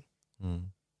talking.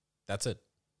 That's it.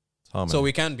 So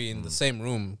we can be in the same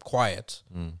room, quiet,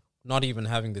 not even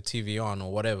having the TV on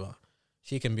or whatever.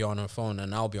 She can be on her phone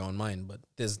and I'll be on mine. But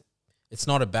it's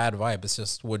not a bad vibe. It's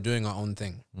just we're doing our own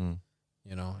thing,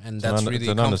 you know. And It's that's an really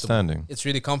an comfortable. understanding. It's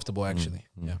really comfortable, actually.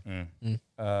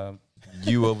 Yeah.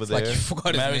 You over It's like there. you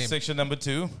forgot his Marriage name. section number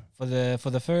 2. For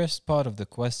the first part of the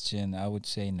question, I would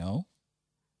say no.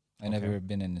 I Okay. never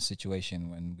been in a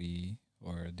situation when we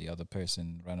or the other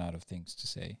person run out of things to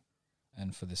say.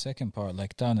 And for the second part,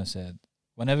 like Tana said,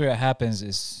 whenever it happens,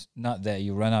 it's not that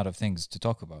you run out of things to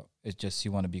talk about. It's just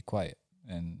you want to be quiet.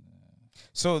 And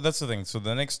So that's the thing. So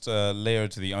the next layer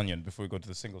to the onion before we go to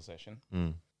the single session.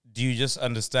 Do you just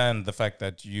understand the fact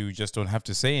that you just don't have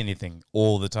to say anything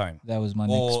all the time? that was my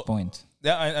Or- next point.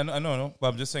 Yeah, I know. But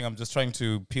I'm just saying, I'm just trying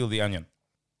to peel the onion.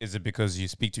 Is it because you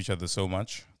speak to each other so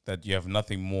much that you have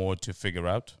nothing more to figure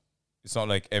out? It's not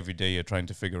like every day you're trying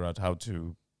to figure out how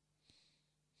to.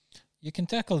 You can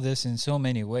tackle this in so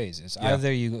many ways. It's Yeah.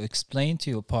 either you explain to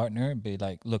your partner, be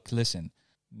like, look, listen,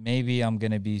 maybe I'm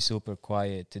going to be super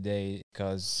quiet today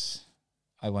because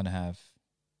I want to have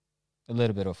a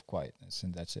little bit of quietness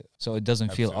and that's it. So it doesn't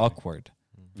feel Absolutely. awkward.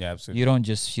 Yeah, absolutely. You don't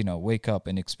just, wake up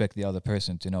and expect the other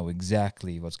person to know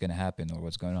exactly what's going to happen or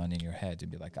what's going on in your head to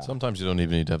be like, Sometimes you don't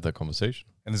even need to have that conversation.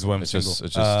 And this is why I'm It's single.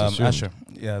 just assumed. Asher.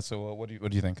 Yeah. So what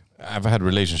do you think? I've had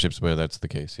relationships where that's the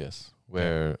case, yes.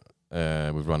 Where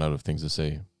we've run out of things to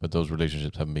say, but those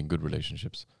relationships haven't been good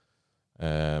relationships.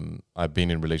 I've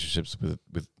been in relationships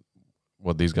with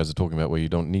what these guys are talking about where you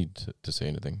don't need to say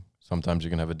anything. Sometimes you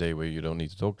can have a day where you don't need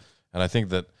to talk. And I think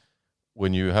that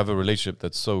when you have a relationship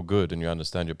that's so good and you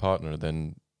understand your partner,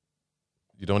 then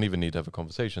you don't even need to have a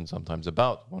conversation sometimes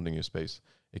about wanting your space.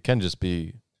 It can just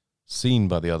be seen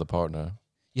by the other partner.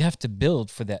 you have to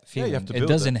build for that Yeah, feeling. you have to It build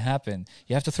doesn't happen.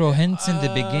 You have to throw hints in the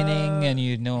beginning and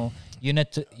you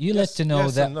let to know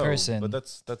Yes that and no, person. But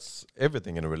that's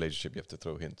everything in a relationship. You have to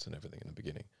throw hints and everything in the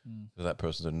beginning for that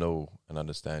person to know and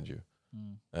understand you.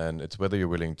 And it's whether you're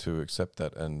willing to accept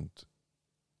that and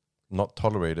not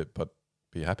tolerate it, but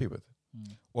be happy with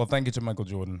it. Well, thank you to Michael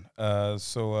Jordan.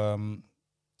 So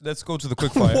let's go to the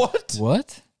quick fire.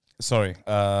 What? Sorry.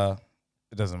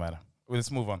 It doesn't matter. Well,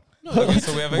 let's move on. Okay,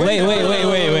 so we have Wait. You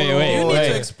need Wait.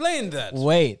 to explain that.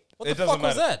 Wait. What It the doesn't fuck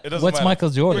was matter. that? It doesn't What's matter. Michael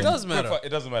Jordan? It does Quick matter. fire. It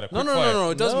doesn't matter. No, Quick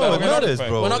fire. it doesn't No, matter. it We're not, matters,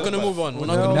 bro. we're not going to move on. We're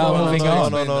not No, going to no, move on. moving until you on.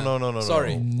 explain that.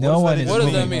 Sorry. No one is What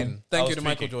does that moving. mean? Thank I you was to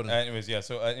Michael tweaking. Jordan. Anyways, yeah.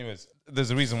 So,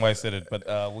 there's a reason why I said it, but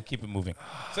we'll keep it moving.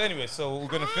 So, anyway, so we're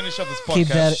gonna finish up this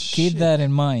podcast. Keep that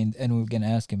in mind, and we're gonna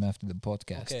ask him after the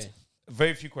podcast. Okay.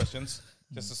 Very few questions,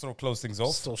 just to sort of close things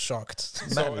off. Still shocked.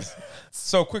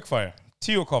 So quick fire.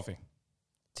 Tea or coffee?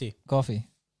 Tea. Coffee.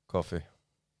 Coffee.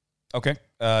 Okay.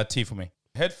 T for me.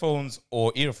 Headphones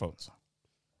or earphones?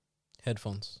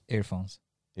 Headphones, Earphones,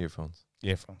 Earphones.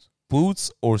 Earphones.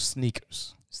 Boots or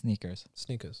sneakers? sneakers.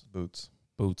 sneakers. Boots.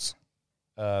 Boots.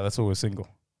 That's why we're single.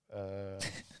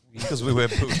 Because we wear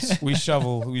boots. We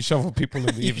shovel people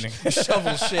in the evening.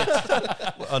 Shovel shit.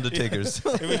 Undertakers.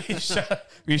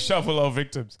 we shovel our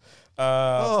victims.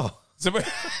 Oh. So,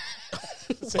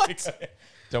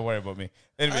 don't worry about me.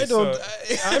 Anyway, I don't.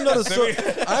 I'm not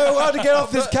I want to get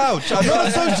off this couch. I'm not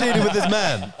associated with this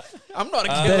man. I'm not a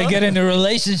Better killer. get into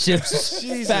relationships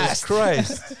Jesus fast.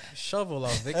 Christ. Shovel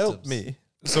our victims. Help me.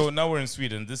 So now we're in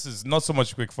Sweden. This is not so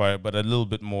much quickfire, but a little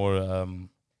bit more.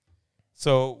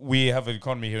 So we have an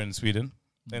economy here in Sweden,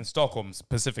 in Stockholm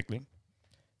specifically.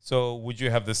 So would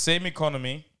you have the same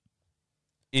economy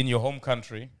in your home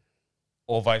country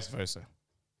or vice versa?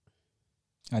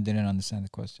 I didn't understand the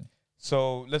question.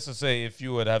 So let's just say if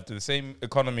you would have the same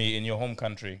economy in your home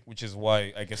country, which is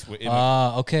why I guess we're in.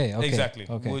 Okay. Exactly.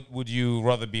 Okay. Would you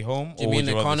rather be home? Do you or mean would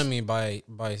you rather economy by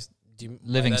do you,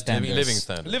 Living by that, do you mean standards. Living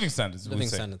standards. living standards? living we'd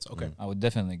say. standards. Okay. I would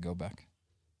definitely go back.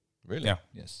 Really? Yeah.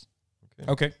 Yes.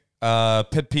 Okay.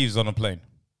 Pet peeves on a plane.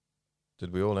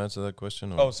 Did we all answer that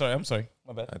question? Or? Oh, sorry. I'm sorry.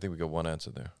 My bad. I think we got one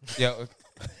answer there. Yeah.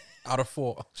 Out of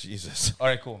 4. Jesus. All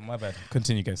right. Cool. My bad.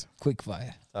 Continue, guys. Quick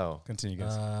fire. Oh, Continue,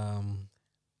 guys.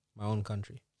 My own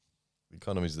country. the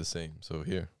economy is the same. So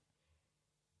here,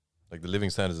 like the living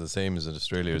standard is the same as in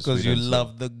Australia. or Because you Sweden, so-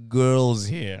 love the girls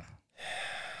here.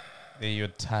 They're your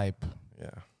type. Yeah.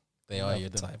 They are Love your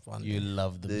them. type one. You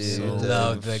love them Dude, so.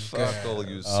 love the fuck girl. all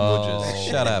you Oh. smudges.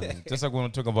 Shut up. Just like when we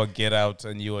talk about Get Out,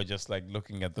 and you were just like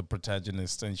looking at the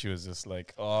protagonist, and she was just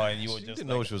like, "Oh," and you were She just didn't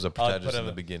like, know she was a I'll protagonist put in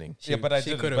the a- beginning. yeah, but I she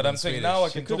didn't. could've But I'm been saying now I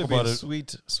She can could talk have about been it.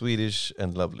 sweet, Swedish,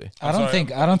 and lovely. I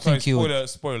don't think you would.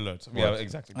 Spoiler alert. Yeah, What?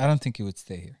 exactly. I don't think you would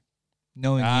stay here.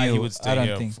 Knowing you, He would stay I don't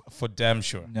here think. for damn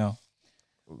sure. No.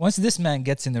 Once this man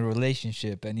gets in a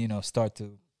relationship and start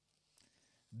to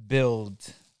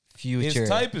build future,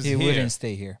 type is he here. wouldn't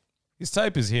stay here. His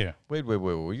type is here. Wait.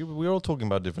 We're all talking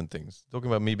about different things. Talking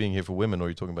about me being here for women, or are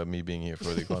you talking about me being here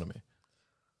for the economy?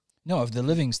 No, if the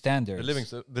living standards.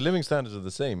 The living standards are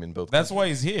the same in both. That's countries. why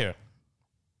he's here.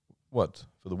 What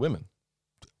for the women?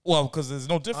 Well, because there's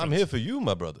no difference. I'm here for you,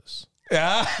 my brothers.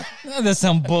 Yeah. That's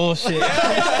some bullshit.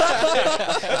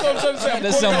 That's what I'm trying to say. I'm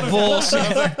That's quoting some out of bullshit.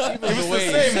 If it's the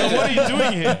same, then what are you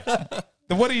doing here?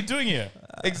 Then what are you doing here?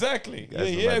 Exactly. Guys are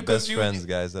Yeah, my because best you friends,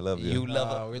 guys. I love you. you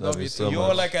love we Love love you you so too. You're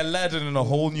much. like Aladdin in a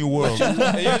whole new world. And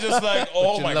you're just like,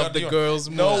 oh You my love god, the you girls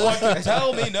more. know what to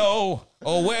tell me, no,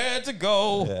 or where to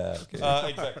go. Yeah. Okay.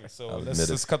 Exactly. So I'll let's admit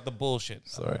it. just cut the bullshit.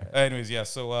 Sorry. Anyways, yeah.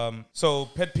 So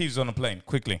pet peeves on a plane.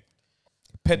 Quickly.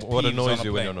 Pet What peeves annoys on a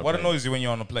you when plane. you're on a What plane? annoys you when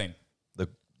you're on a plane? The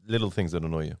little things that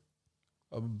annoy you.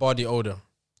 Body odor.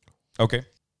 Okay.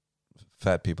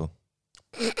 Fat people.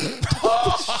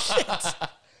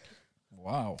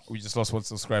 Wow. We just lost one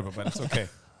subscriber, but it's okay.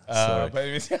 Sorry. But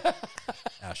anyways,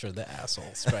 Asher the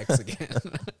asshole strikes again.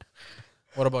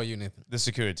 What about you, Nathan? the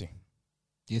security.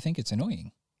 Do you think it's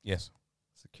annoying? Yes.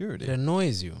 Security. It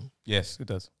annoys you. Yes, it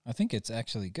does. I think it's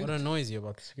actually good. What annoys you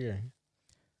about the security?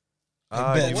 You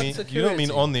What's mean you don't security?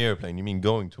 mean on the airplane? You mean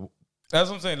going to That's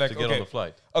what I'm saying. Like, get on okay, the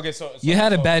flight? okay. So You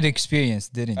had a so- bad experience,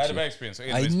 didn't I had a you? bad experience. I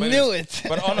Anyways, but knew anyways, it.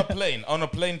 But on a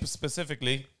plane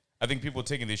specifically, I think people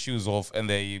taking their shoes off and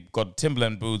they got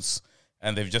Timberland boots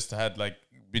and they've just had like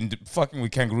been fucking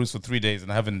with kangaroos for 3 days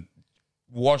and haven't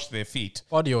washed their feet.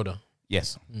 Body odor.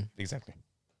 Yes, exactly.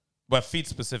 But feet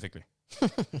specifically.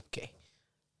 Okay.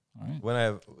 All right. When I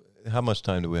have, how much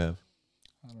time do we have?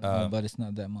 I don't know, but it's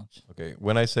not that much. Okay,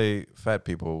 when I say fat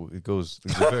people, it's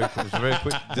a very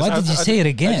quick. Why did you say it I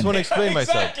again? just want to explain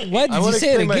myself. Why did you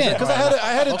say it again? Because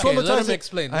I had a Okay, let him traumatizing.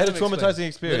 explain. I had a Let him explain. traumatizing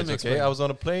experience. Let him Okay, explain. I was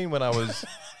on a plane when I was.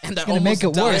 And I gonna make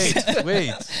almost it worse. died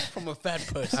Wait. from a fat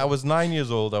person. I was 9 years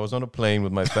old. I was on a plane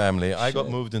with my family. I got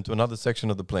moved into another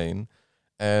section of the plane,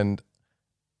 and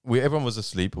everyone was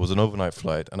asleep. It was an overnight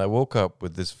flight, and I woke up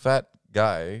with this fat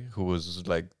guy who was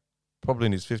like probably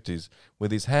in his 50s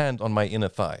with his hand on my inner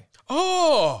thigh.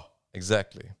 Oh!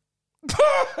 Exactly.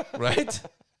 Right?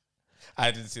 I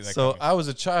didn't see that. So coming. I was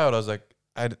a child. I was like,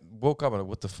 woke up and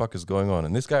what the fuck is going on?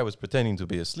 And this guy was pretending to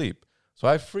be asleep. So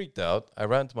I freaked out. I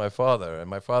ran to my father, and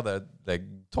my father like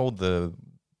told the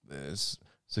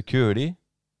security,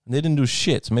 and they didn't do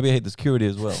shit. So maybe I hate the security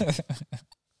as well.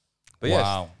 But yes,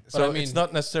 Wow. so But I mean- it's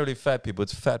not necessarily fat people;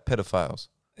 it's fat pedophiles.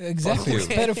 Exactly. you. It's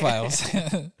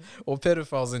pedophiles. Or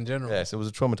pedophiles in general. Yes, it was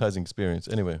a traumatizing experience.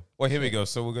 Anyway, Well, here we go.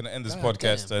 So we're gonna end this God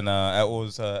podcast, damn. and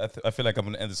I feel like I'm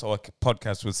gonna end this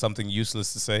podcast with something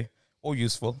useless to say or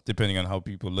useful, depending on how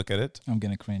people look at it. I'm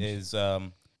gonna cringe. Is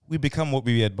we become what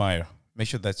we admire. Make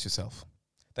sure that's yourself.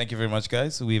 Thank you very much,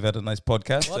 guys. We've had a nice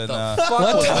podcast. What and, the fuck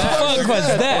What was the that? fuck was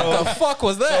that? What the fuck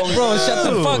was that? Bro, shut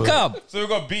the fuck up. So we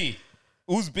got B.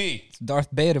 Who's B? It's Darth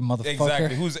Vader, motherfucker.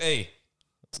 Exactly. Who's A?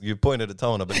 You pointed at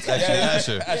Tona, but it's actually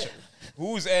Asher. Asher.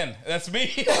 Who's N? That's me.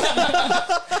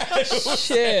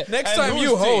 Shit. Next And time who's you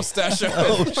T? host, Asher.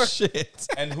 Oh shit!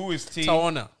 And who is T?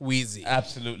 Tawana, Wheezy.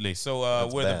 Absolutely. So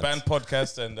That's we're the bad. band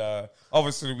podcast, and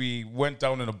obviously we went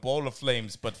down in a ball of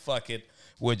flames, but fuck it,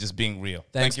 we're just being real.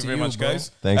 Thanks Thank you to very you, much, bro. guys.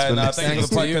 Thanks and for thank you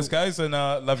for the listening. podcast, guys, and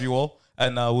love you all.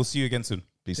 And we'll see you again soon.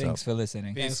 Peace out. Thanks for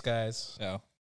listening. Thanks, guys. Ciao.